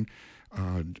afternoon,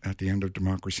 at the end of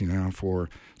Democracy Now! For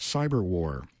Cyber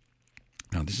War.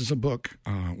 Now, this is a book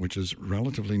which is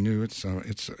relatively new.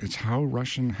 It's how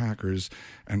Russian hackers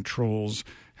and trolls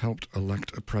helped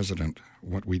elect a president.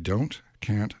 What we don't,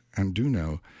 can't, and do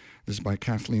know. This is by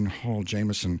Kathleen Hall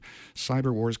Jameson.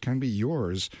 Cyber Wars can be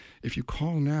yours if you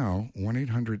call now,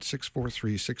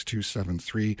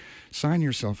 1-800-643-6273. Sign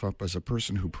yourself up as a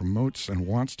person who promotes and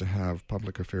wants to have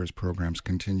public affairs programs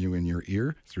continue in your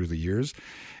ear through the years,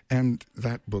 and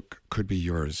that book could be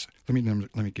yours. Let me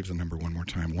give the number one more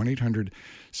time,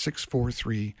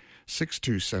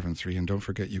 1-800-643-6273. And don't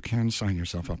forget, you can sign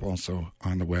yourself up also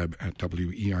on the web at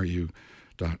weru.org.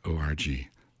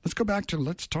 Let's go back to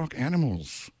Let's Talk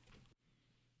Animals.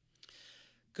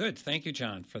 Good. Thank you,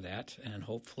 John, for that. And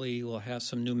hopefully we'll have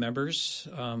some new members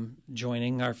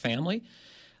joining our family.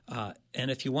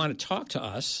 And if you want to talk to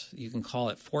us, you can call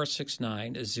at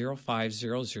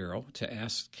 469-0500 to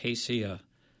ask Casey a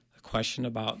question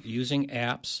about using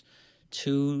apps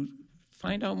to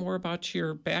find out more about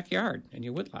your backyard and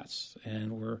your woodlots.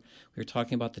 And we were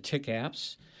talking about the tick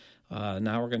apps.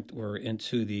 Now we're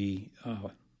into the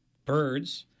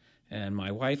birds. And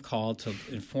my wife called to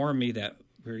inform me that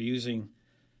we're using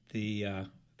the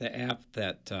app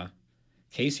that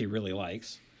Casey really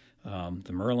likes,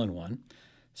 the Merlin one.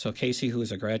 So Casey, who is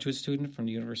a graduate student from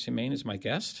the University of Maine, is my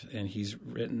guest, and he's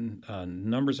written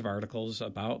numbers of articles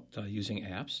about using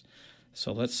apps.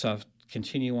 So let's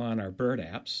continue on our bird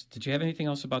apps. Did you have anything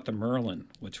else about the Merlin,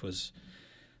 which was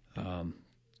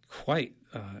quite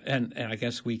and I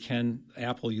guess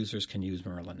Apple users can use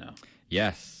Merlin now.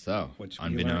 Yes, so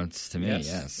unbeknownst to me,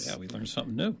 yes. Yeah, we learned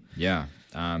something new. Yeah.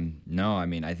 No, I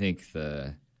mean, I think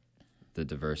the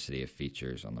diversity of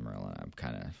features on the Merlin app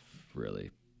kind of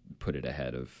really put it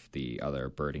ahead of the other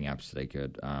birding apps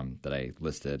that I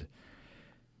listed.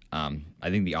 I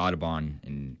think the Audubon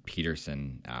and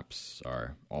Peterson apps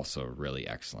are also really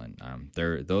excellent.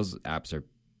 Those apps are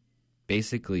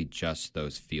basically just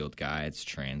those field guides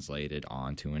translated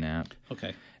onto an app.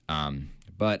 Okay.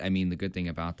 But I mean, the good thing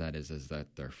about that is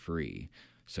that they're free.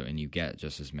 So, and you get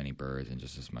just as many birds and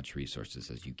just as much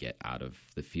resources as you get out of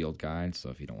the field guide. So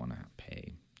if you don't want to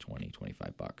pay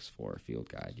 $20-25 for a field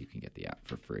guide, you can get the app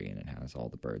for free, and it has all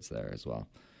the birds there as well.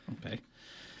 Okay.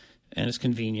 And it's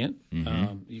convenient.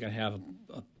 Mm-hmm. You can have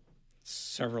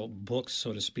several books,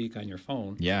 so to speak, on your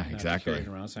phone. Yeah, exactly.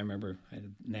 Carrying around. So I remember I had a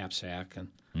knapsack and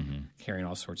carrying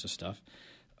all sorts of stuff.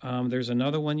 There's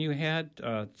another one you had,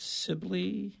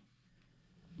 Sibley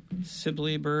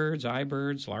birds,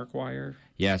 iBirds, Larkwire.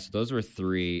 Yes, those were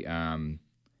three.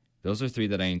 Those are three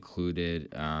that I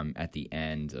included at the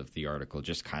end of the article,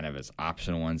 just kind of as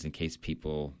optional ones in case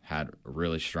people had a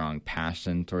really strong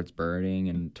passion towards birding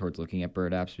and towards looking at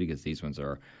bird apps, because these ones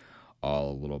are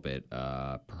all a little bit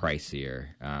pricier.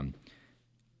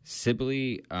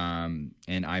 Sibley and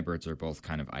iBirds are both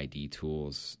kind of ID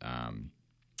tools.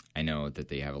 I know that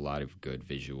they have a lot of good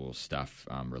visual stuff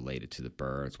related to the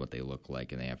birds, what they look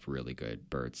like, and they have really good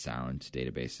bird sound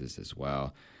databases as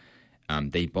well.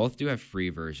 They both do have free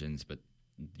versions, but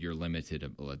you're limited to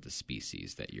the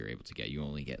species that you're able to get. You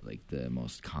only get like the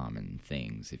most common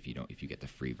things if you get the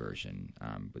free version.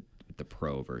 With the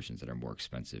pro versions that are more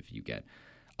expensive, you get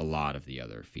a lot of the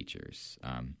other features.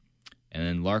 And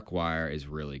then Larkwire is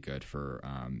really good for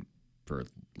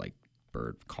like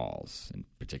bird calls, and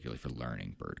particularly for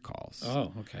learning bird calls.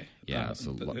 Oh, okay. Yeah.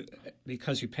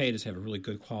 Because you pay, does it have a really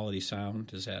good quality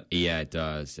sound? Is that? Yeah, it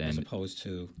does. As opposed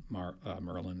to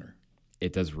Merlin? Or...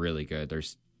 It does really good.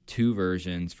 There's 2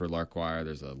 versions for Larkwire.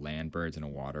 There's a land birds and a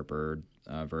water bird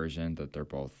version that they're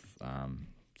both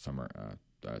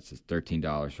it's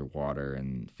 $13 for water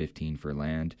and $15 for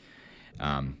land.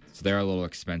 So they're a little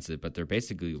expensive, but they're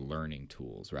basically learning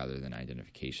tools rather than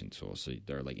identification tools. So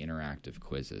they're like interactive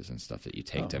quizzes and stuff that you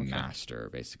take to master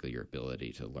basically your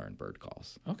ability to learn bird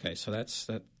calls. Okay, so that's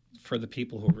that for the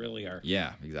people who really are.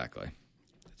 Yeah, exactly.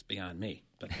 That's beyond me,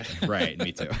 but right,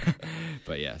 me too.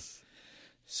 But yes.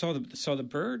 So the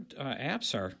bird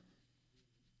apps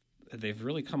they've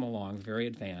really come along, very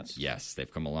advanced. Yes,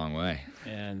 they've come a long way,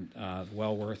 and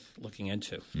well worth looking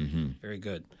into. Mm-hmm. Very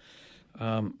good.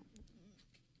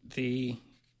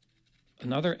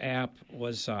 Another app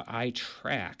was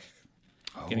iTrack,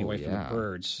 getting away from the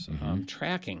birds.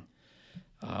 Tracking.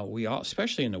 We all,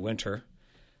 especially in the winter,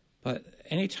 but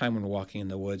anytime when we're walking in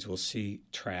the woods, we'll see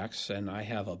tracks. And I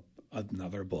have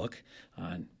another book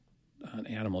on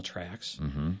animal tracks.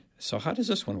 Mm-hmm. So how does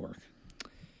this one work?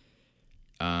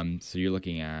 So you're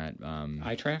looking at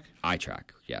iTrack? iTrack,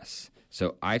 yes.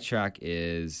 So iTrack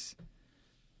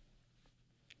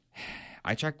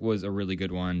was a really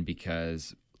good one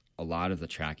because a lot of the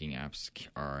tracking apps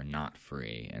are not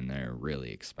free and they're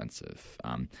really expensive.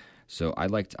 So I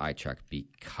liked iTrack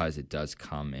because it does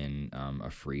come in a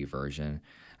free version,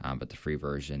 but the free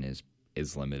version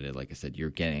is limited. Like I said, you're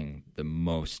getting the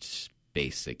most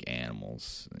basic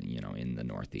animals, in the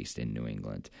Northeast, in New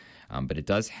England. But it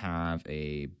does have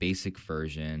a basic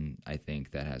version, I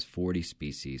think, that has 40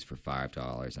 species for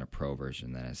 $5, and a pro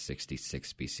version that has 66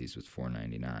 species with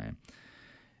 $4.99.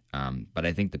 But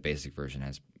I think the basic version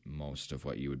has most of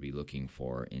what you would be looking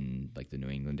for in like the New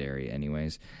England area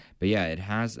anyways. But yeah, it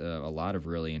has a lot of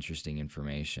really interesting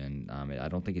information. I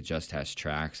don't think it just has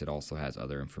tracks. It also has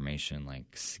other information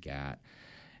like scat,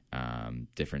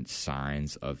 different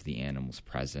signs of the animal's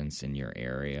presence in your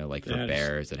area. Like for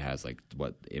bears, it has like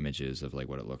what images of like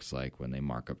what it looks like when they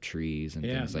mark up trees and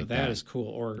things like that. That is cool.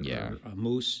 Or a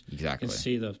moose. Exactly. You can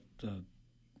see the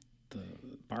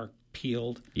bark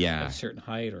peeled at a certain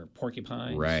height, or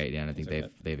porcupines. Right, yeah, and I think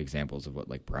they have examples of what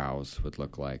like browse would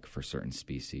look like for certain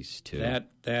species too.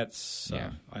 That's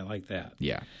I like that.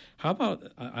 Yeah. How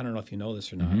about I don't know if you know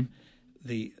this or not,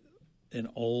 an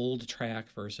old track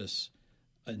versus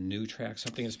a new track,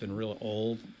 something that's been real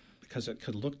old, because it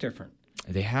could look different.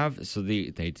 They have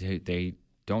they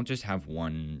don't just have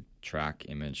one track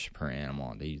image per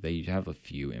animal. They have a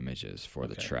few images for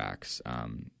the tracks.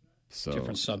 So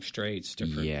different substrates,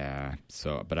 different. Yeah.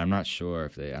 So, but I'm not sure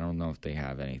I don't know if they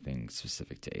have anything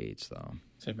specific to age though.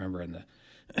 So I remember in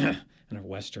the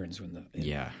westerns when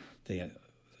the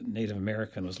Native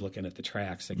American was looking at the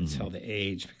tracks, they could tell the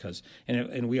age because,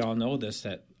 and we all know this,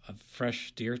 that a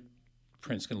fresh deer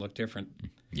prints can look different.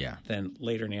 Yeah. Than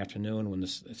later in the afternoon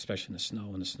especially in the snow,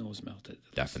 when the snow is melted.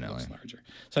 Definitely. It looks larger.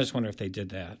 So I just wonder if they did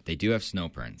that. They do have snow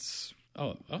prints.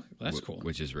 Oh, that's cool.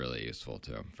 Which is really useful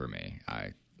too for me.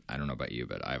 I don't know about you,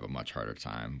 but I have a much harder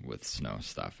time with snow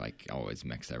stuff. I always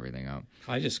mix everything up.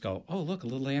 I just go, oh, look, a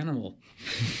little animal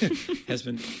has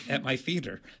been at my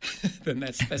feeder. Then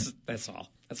that's all.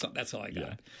 That's all I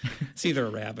got. Yeah. It's either a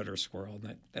rabbit or a squirrel.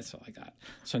 And that's all I got.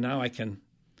 So now I can.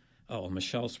 Oh,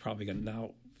 Michelle's probably going to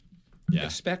now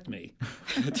expect me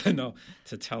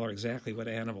to tell her exactly what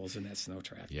animal's in that snow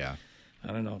track. Yeah. I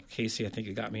don't know, Casey. I think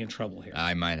you got me in trouble here.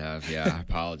 I might have. Yeah, I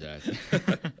apologize.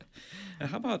 And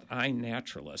how about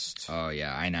iNaturalist? Oh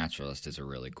yeah, iNaturalist is a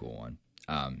really cool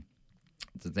one.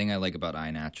 The thing I like about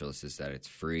iNaturalist is that it's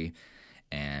free,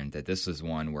 and that this is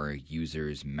one where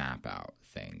users map out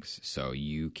things. So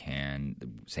you can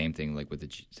same thing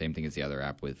as the other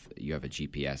app. With you have a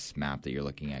GPS map that you're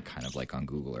looking at, kind of like on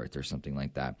Google Earth or something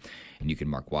like that, and you can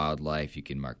mark wildlife, you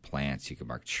can mark plants, you can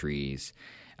mark trees.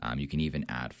 You can even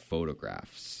add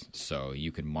photographs. So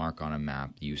you can mark on a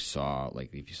map you saw,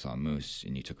 like if you saw a moose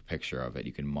and you took a picture of it,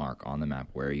 you can mark on the map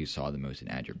where you saw the moose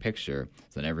and add your picture.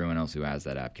 So then everyone else who has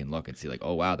that app can look and see like,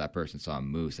 oh, wow, that person saw a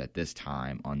moose at this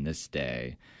time on this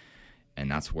day. And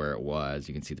that's where it was.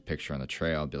 You can see the picture on the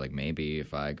trail. Be like, maybe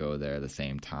if I go there the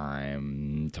same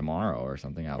time tomorrow or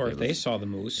something. Or if they saw the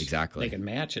moose, exactly, they can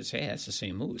match it. Say, hey, it's the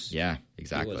same moose. Yeah,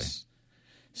 exactly.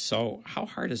 So how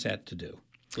hard is that to do?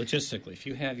 Logistically, if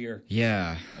you have your...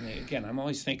 Yeah. I mean, again, I'm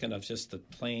always thinking of just the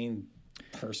plain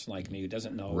person like me who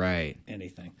doesn't know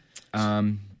anything.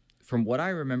 From what I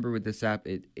remember with this app,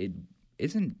 it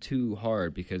isn't too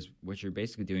hard because what you're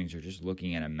basically doing is you're just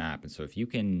looking at a map. And so if you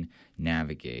can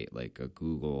navigate like a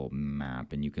Google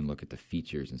map and you can look at the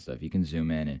features and stuff, you can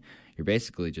zoom in and you're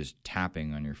basically just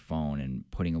tapping on your phone and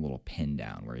putting a little pin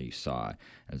down where you saw it.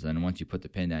 And then once you put the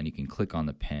pin down, you can click on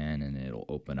the pin and it'll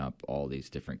open up all these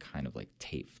different kind of like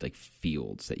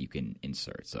fields that you can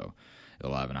insert. So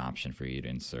it'll have an option for you to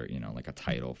insert, like a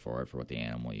title for it, for what the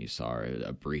animal you saw, or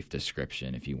a brief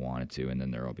description if you wanted to, and then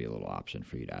there will be a little option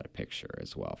for you to add a picture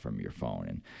as well from your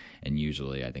phone. And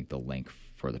usually I think the link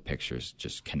for the pictures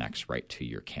just connects right to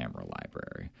your camera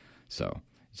library. So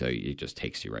it just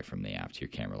takes you right from the app to your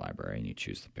camera library, and you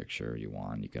choose the picture you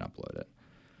want, you can upload it.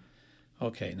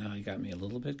 Okay, now you got me a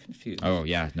little bit confused. Oh,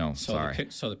 yeah, no, sorry.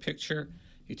 So the picture,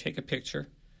 you take a picture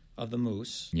of the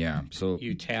moose. Yeah. So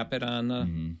you tap it on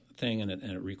the thing, and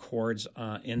it records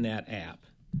in that app.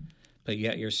 But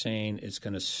yet you're saying it's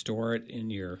going to store it in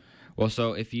your. Well,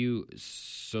 so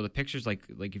the pictures like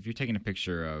if you're taking a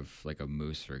picture of like a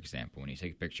moose, for example, when you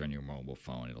take a picture on your mobile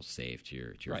phone, it'll save to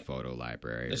your right. photo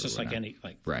library. It's just whatnot.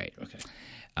 Right. Okay.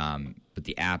 But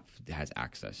the app has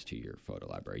access to your photo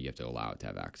library. You have to allow it to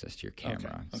have access to your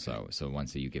camera. Okay. So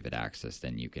once you give it access,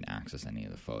 then you can access any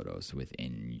of the photos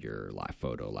within your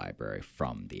photo library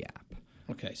from the app.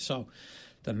 Okay. So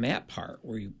the map part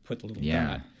where you put the little Yeah.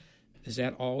 dot, is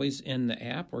that always in the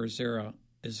app, or is there a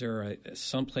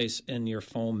someplace in your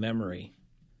phone memory?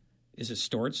 Is it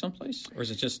stored someplace, or is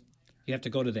it just you have to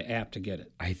go to the app to get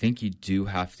it? I think you do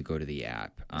have to go to the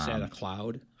app. Is that a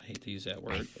cloud? I hate to use that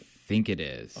word. I think it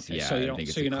is. Okay, yeah, so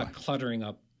cloud. you're not cluttering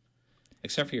up,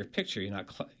 except for your picture.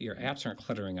 Your apps aren't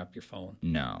cluttering up your phone.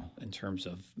 No. In terms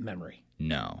of memory.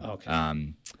 No.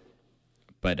 Okay.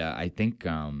 But I think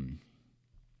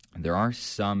there are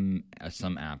some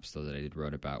apps though that I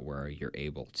wrote about where you're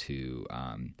able to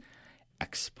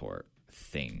export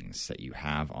things that you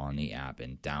have on the app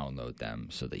and download them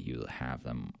so that you have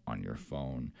them on your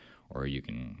phone, or you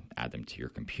can add them to your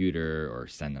computer or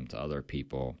send them to other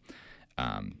people.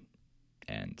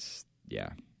 And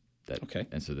yeah, okay.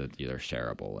 And so that they're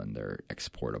shareable and they're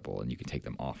exportable, and you can take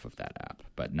them off of that app,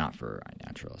 but not for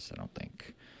iNaturalist, I don't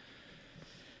think.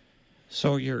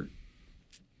 So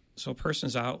a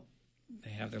person's out,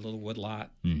 they have their little wood lot,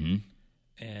 and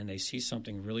they see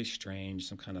something really strange,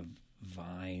 some kind of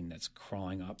vine that's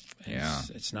crawling up.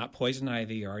 And it's not poison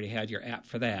ivy. You already had your app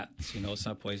for that, so you know it's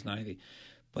not poison ivy.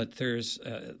 But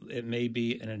it may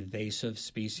be an invasive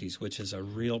species, which is a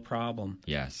real problem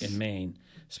in Maine,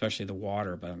 especially the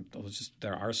water. But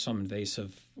there are some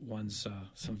invasive ones,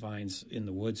 some vines in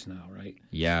the woods now, right?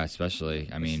 Yeah, especially.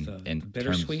 I mean, in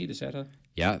bittersweet, is that a?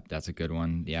 Yeah, that's a good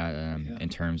one. Yeah, in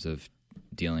terms of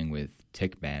dealing with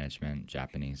tick management,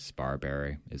 Japanese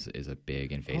barberry is a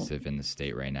big invasive in the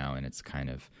state right now, and it's kind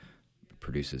of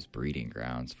produces breeding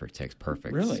grounds for ticks.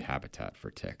 Perfect habitat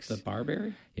for ticks. The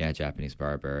barberry? Yeah, Japanese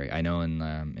barberry. I know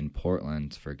in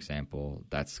Portland, for example,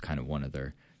 that's kind of one of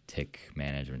their tick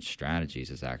management strategies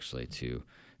is actually it's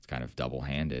kind of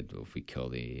double-handed. If we kill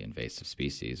the invasive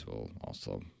species, we'll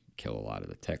also kill a lot of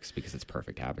the ticks because it's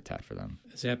perfect habitat for them.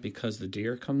 Is that because the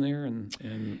deer come there and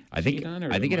feed on,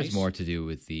 or I think it mice? has more to do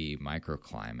with the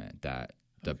microclimate that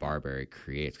the barberry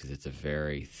creates, because it's a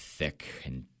very thick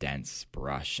and dense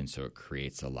brush, and so it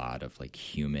creates a lot of like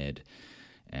humid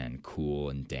and cool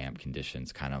and damp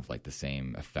conditions, kind of like the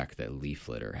same effect that leaf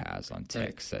litter has on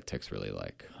ticks that ticks really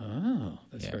like. Oh,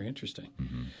 that's very interesting.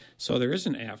 So there is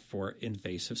an app for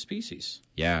invasive species.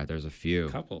 Yeah, there's a few.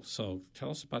 A couple. So tell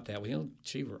us about that. We're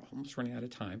almost running out of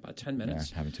time, about 10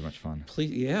 minutes. Yeah, having too much fun.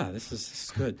 Please, yeah, this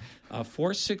is good.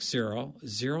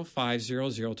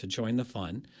 460-0500 to join the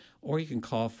fun, or you can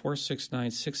call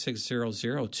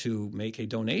 469-6600 to make a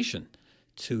donation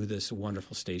to this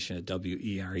wonderful station at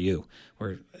WERU.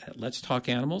 We're at Let's Talk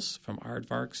Animals, from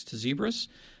aardvarks to zebras.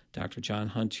 Dr. John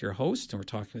Hunt, your host, and we're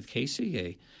talking with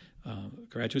Casey, a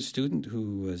graduate student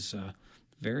who is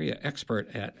very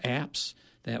expert at apps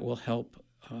that will help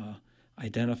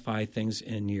identify things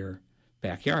in your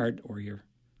backyard or your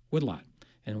woodlot.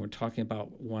 And we're talking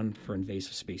about one for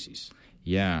invasive species.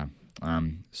 Yeah.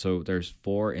 So there's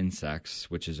 4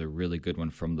 insects, which is a really good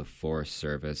one from the Forest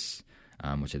Service,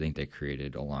 which I think they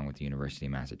created along with the University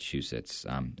of Massachusetts.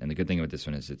 And the good thing about this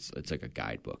one is it's like a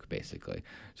guidebook, basically.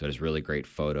 So there's really great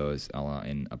photos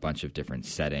in a bunch of different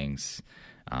settings.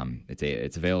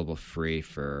 It's available free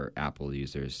for Apple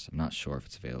users. I'm not sure if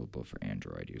it's available for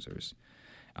Android users.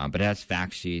 But it has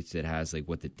fact sheets. It has like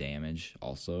what the damage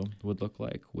also would look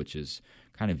like, which is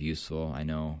kind of useful. I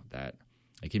know that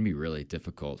it can be really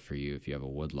difficult for you if you have a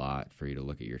woodlot for you to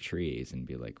look at your trees and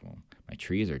be like, well, my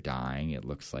trees are dying. It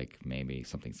looks like maybe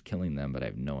something's killing them, but I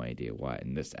have no idea what.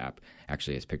 And this app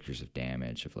actually has pictures of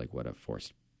damage of like what a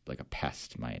forest, like a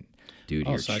pest might do to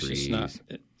your trees.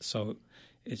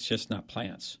 It's just not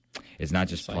plants. It's not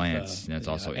just it's plants, and it's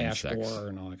also ash insects. borer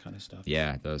and all that kind of stuff.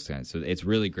 Yeah, those kinds. So it's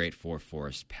really great for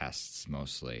forest pests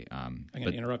mostly. I'm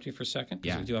going to interrupt you for a second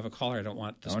because Yeah. we do have a caller. I don't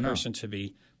want this person to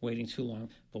be waiting too long,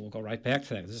 but we'll go right back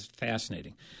to that. This is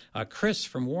fascinating. Chris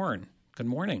from Warren, good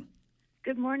morning.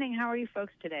 Good morning. How are you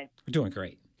folks today? We're doing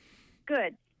great.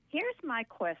 Good. Here's my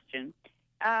question.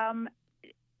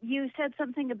 You said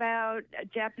something about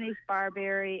Japanese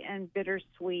barberry and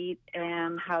bittersweet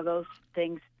and how those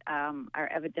things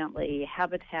are evidently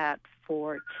habitat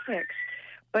for ticks.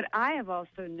 But I have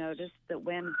also noticed that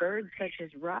when birds such as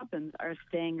robins are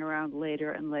staying around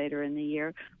later and later in the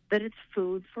year, that it's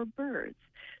food for birds.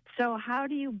 So how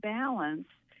do you balance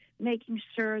making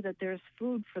sure that there's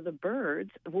food for the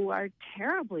birds who are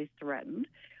terribly threatened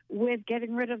with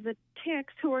getting rid of the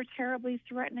ticks who are terribly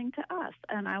threatening to us?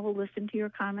 And I will listen to your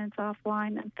comments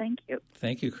offline, and thank you.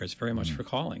 Thank you, Chris, very much for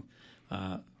calling.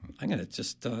 I'm going to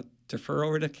just defer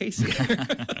over to Casey.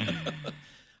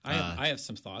 I have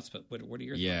some thoughts, but what are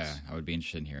your thoughts? Yeah, I would be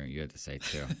interested in hearing what you had to say,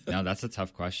 too. No, that's a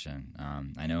tough question.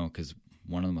 I know, because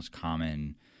one of the most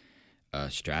common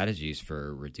strategies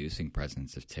for reducing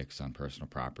presence of ticks on personal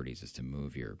properties is to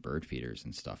move your bird feeders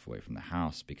and stuff away from the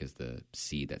house, because the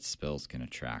seed that spills can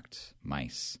attract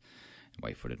mice,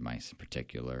 white-footed mice in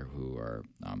particular, who are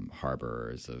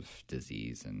harborers of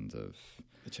disease and of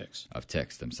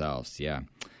ticks themselves. Yeah.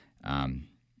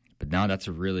 But no, that's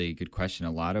a really good question.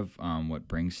 A lot of what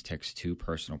brings ticks to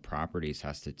personal properties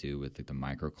has to do with the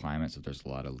microclimate. So if there's a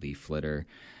lot of leaf litter,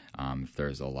 if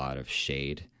there's a lot of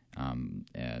shade,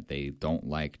 they don't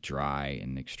like dry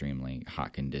and extremely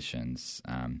hot conditions.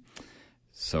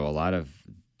 So a lot of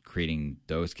creating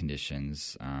those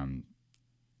conditions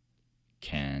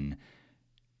can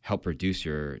help reduce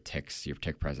your tick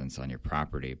presence on your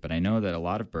property. But I know that a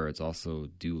lot of birds also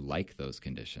do like those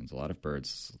conditions. A lot of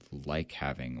birds like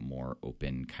having a more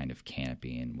open kind of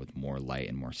canopy and with more light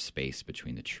and more space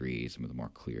between the trees and with more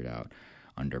cleared out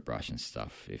underbrush and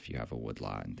stuff if you have a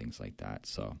woodlot and things like that.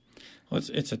 So, well,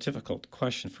 it's a difficult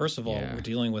question. First of all, we're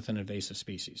dealing with an invasive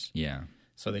species. Yeah.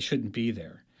 So they shouldn't be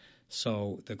there.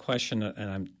 So the question,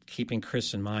 and I'm keeping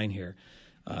Chris in mind here,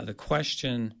 the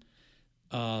question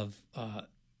of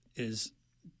is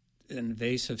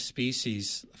invasive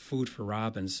species food for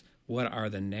robins? What are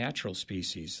the natural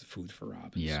species food for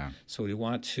robins? Yeah. So we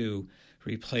want to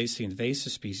replace the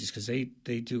invasive species because they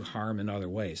do harm in other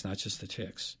ways, not just the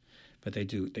ticks, but they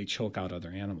choke out other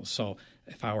animals. So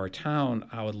if I were a town,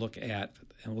 I would look at,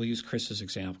 and we'll use Chris's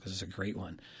example because it's a great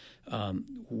one.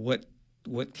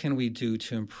 What can we do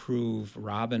to improve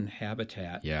robin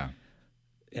habitat? Yeah.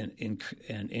 And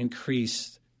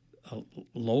increase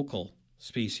local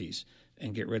species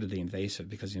and get rid of the invasive,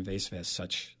 because the invasive has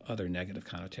such other negative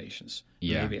connotations.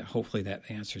 Yeah. Hopefully that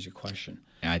answers your question.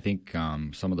 And I think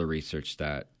some of the research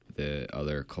that the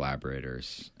other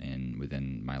collaborators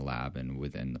within my lab and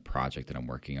within the project that I'm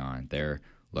working on, they're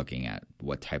looking at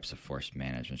what types of forest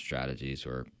management strategies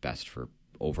are best for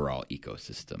overall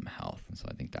ecosystem health. And so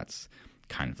I think that's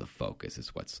kind of the focus,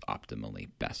 is what's optimally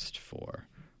best for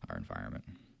our environment.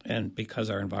 And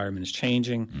because our environment is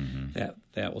changing,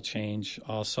 that will change.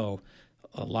 Also,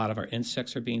 a lot of our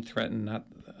insects are being threatened.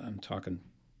 I'm talking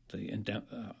the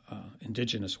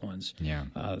indigenous ones. Yeah.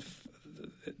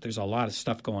 There's a lot of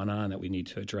stuff going on that we need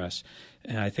to address.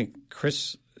 And I think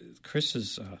Chris's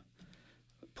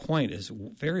point is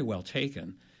very well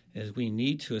taken, is we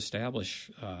need to establish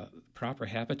proper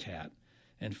habitat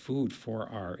and food for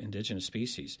our indigenous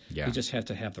species. Yeah. We just have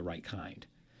to have the right kind.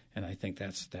 And I think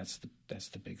that's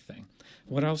the big thing.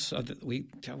 What else? We're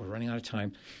running out of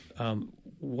time.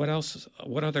 What else?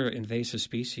 What other invasive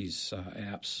species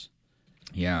apps?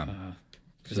 Yeah,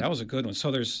 because that was a good one.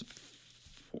 So there's,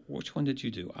 which one did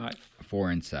you do?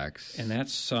 4 insects, and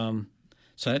that's so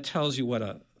that tells you what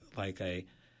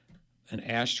an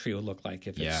ash tree would look like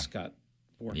if it's got.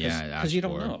 Because you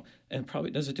don't know, and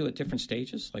probably does it do at different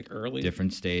stages, like early?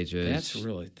 Different stages.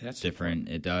 That's different.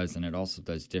 It does, and it also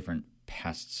does different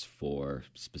pests for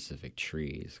specific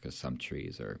trees, because some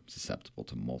trees are susceptible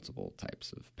to multiple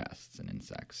types of pests and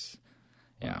insects.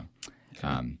 Yeah.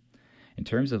 Okay. In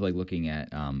terms of like looking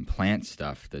at plant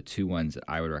stuff, the 2 ones that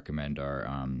I would recommend are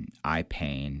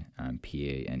IPANE,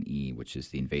 PANE, which is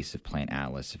the Invasive Plant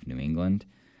Atlas of New England,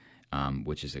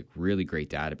 which is a really great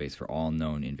database for all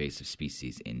known invasive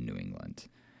species in New England.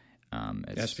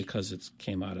 That's because it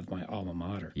came out of my alma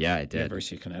mater. Yeah, it did.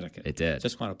 University of Connecticut. It did.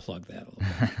 Just want to plug that a little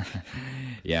bit.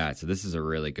 Yeah, so this is a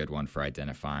really good one for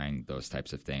identifying those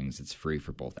types of things. It's free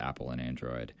for both Apple and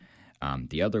Android.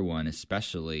 The other one,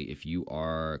 especially if you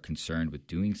are concerned with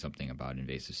doing something about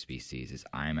invasive species, is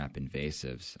IMAP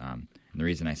Invasives. And the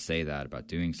reason I say that about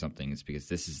doing something is because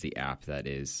this is the app that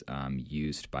is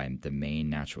used by the Maine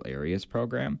Natural Areas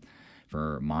Program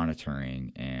for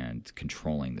monitoring and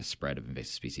controlling the spread of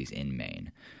invasive species in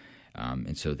Maine.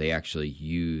 And so they actually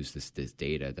use this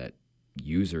data that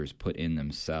users put in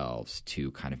themselves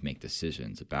to kind of make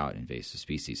decisions about invasive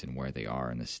species and where they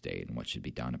are in the state and what should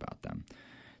be done about them.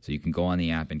 So you can go on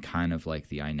the app and kind of like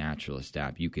the iNaturalist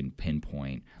app, you can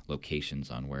pinpoint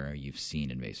locations on where you've seen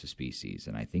invasive species.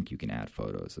 And I think you can add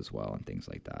photos as well and things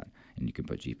like that. And you can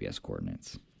put GPS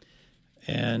coordinates.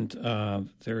 And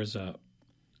there is a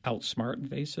Outsmart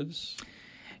Invasives.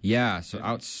 Yeah, so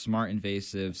Outsmart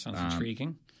Invasives. Sounds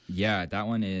intriguing. Yeah, that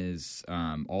one is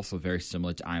also very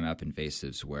similar to IMAP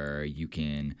Invasives, where you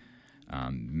can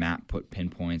put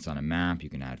pinpoints on a map, you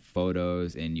can add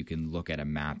photos, and you can look at a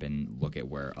map and look at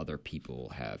where other people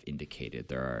have indicated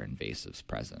there are invasives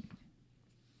present.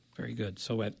 Very good.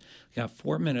 So we got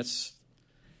 4 minutes,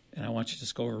 and I want you to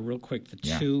just go over real quick the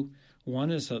two. One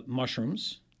is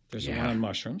mushrooms. There's one on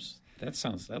mushrooms.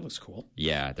 That looks cool.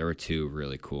 Yeah, there were two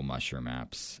really cool mushroom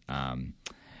apps.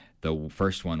 The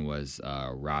first one was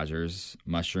Rogers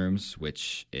Mushrooms,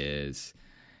 which is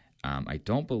I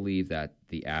don't believe that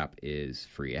the app is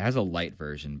free. It has a light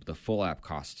version, but the full app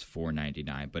costs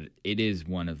 $4.99. But it is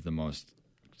one of the most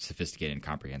sophisticated and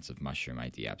comprehensive mushroom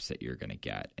ID apps that you're going to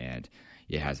get. And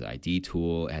it has an ID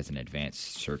tool, it has an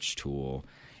advanced search tool,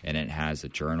 and it has a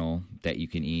journal that you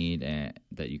can eat and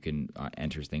that you can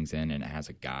enter things in, and it has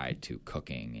a guide to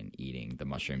cooking and eating the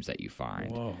mushrooms that you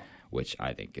find, which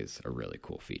I think is a really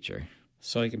cool feature.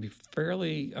 So you can be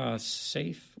fairly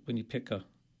safe when you pick a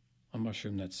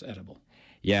mushroom that's edible.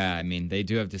 Yeah, I mean, they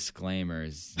do have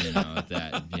disclaimers,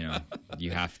 that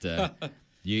you have to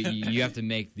you have to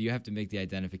make the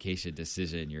identification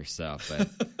decision yourself. But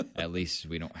at least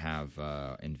we don't have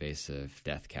invasive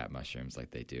death cap mushrooms like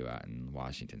they do out in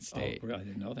Washington State. Oh, really? I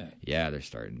didn't know that. Yeah, they're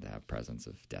starting to have presence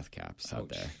of death caps out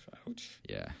there. Ouch.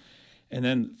 Yeah. And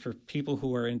then for people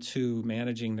who are into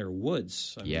managing their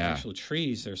woods, actual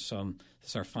trees, this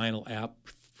is our final app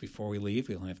before we leave.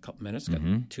 We only have a couple minutes, got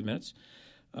 2 minutes.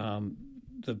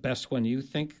 The best one you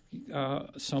think,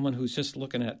 someone who's just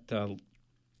looking at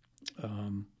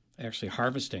actually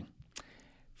harvesting.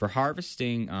 For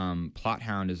harvesting,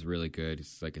 PlotHound is really good.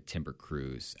 It's like a timber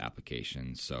cruise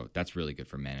application, so that's really good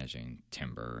for managing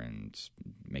timber and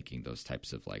making those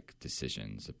types of like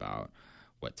decisions about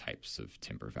what types of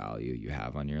timber value you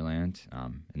have on your land.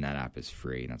 And that app is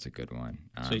free, and that's a good one.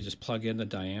 So you just plug in the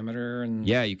diameter and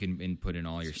you can input in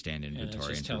all your stand inventory and it just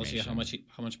information. tells you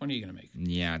how much money you're going to make.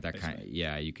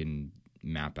 Yeah, you can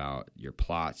map out your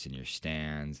plots and your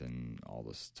stands and all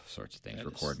those sorts of things.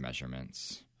 Record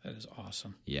measurements. That is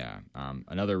awesome. Yeah.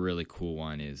 Another really cool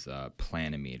one is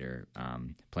Planimeter.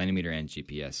 Planimeter and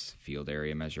GPS field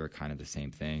area measure are kind of the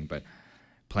same thing, but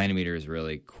Planimeter is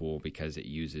really cool because it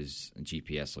uses a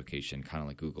GPS location, kind of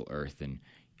like Google Earth, and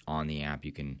on the app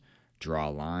you can draw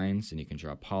lines and you can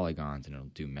draw polygons, and it'll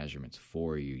do measurements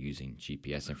for you using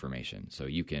GPS information. So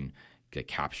you can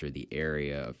capture the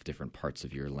area of different parts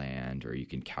of your land, or you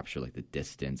can capture like the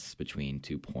distance between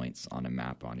 2 points on a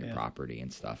map on your property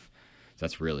and stuff. So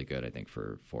that's really good, I think,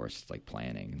 for forest like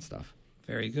planning and stuff.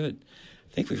 Very good.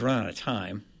 I think we've run out of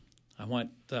time. I want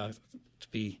to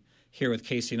be here with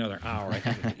Casey another hour. I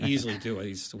could easily do it.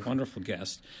 He's a wonderful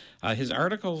guest. His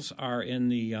articles are in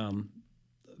the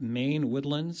Maine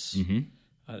Woodlands.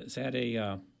 Is that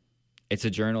a... It's a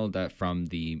journal that from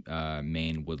the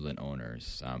Maine Woodland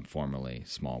Owners, formerly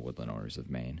Small Woodland Owners of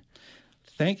Maine.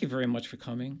 Thank you very much for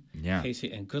coming,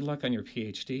 Casey, and good luck on your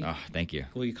PhD. Oh, thank you.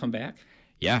 Will you come back?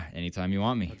 Yeah, anytime you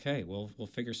want me. Okay, we'll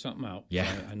figure something out.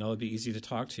 Yeah. I know it'd be easy to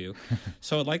talk to you.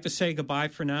 So I'd like to say goodbye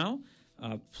for now.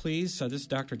 Please, this is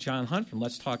Dr. John Hunt from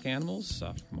Let's Talk Animals,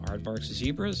 from Aardvarks to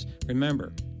Zebras.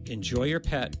 Remember, enjoy your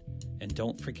pet, and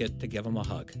don't forget to give them a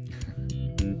hug.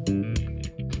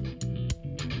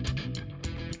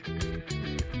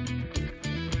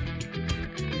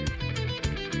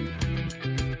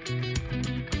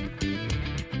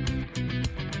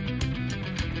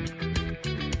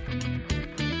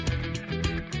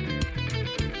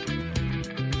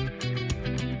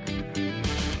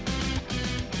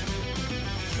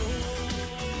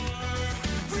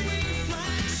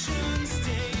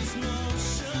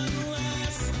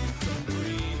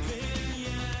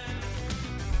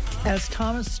 As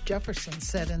Thomas Jefferson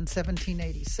said in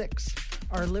 1786,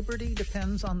 Our liberty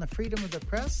depends on the freedom of the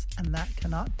press, and that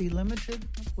cannot be limited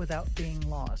without being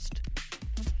lost.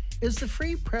 Is the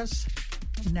free press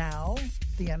now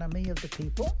the enemy of the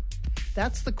people?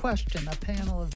 That's the question a panel of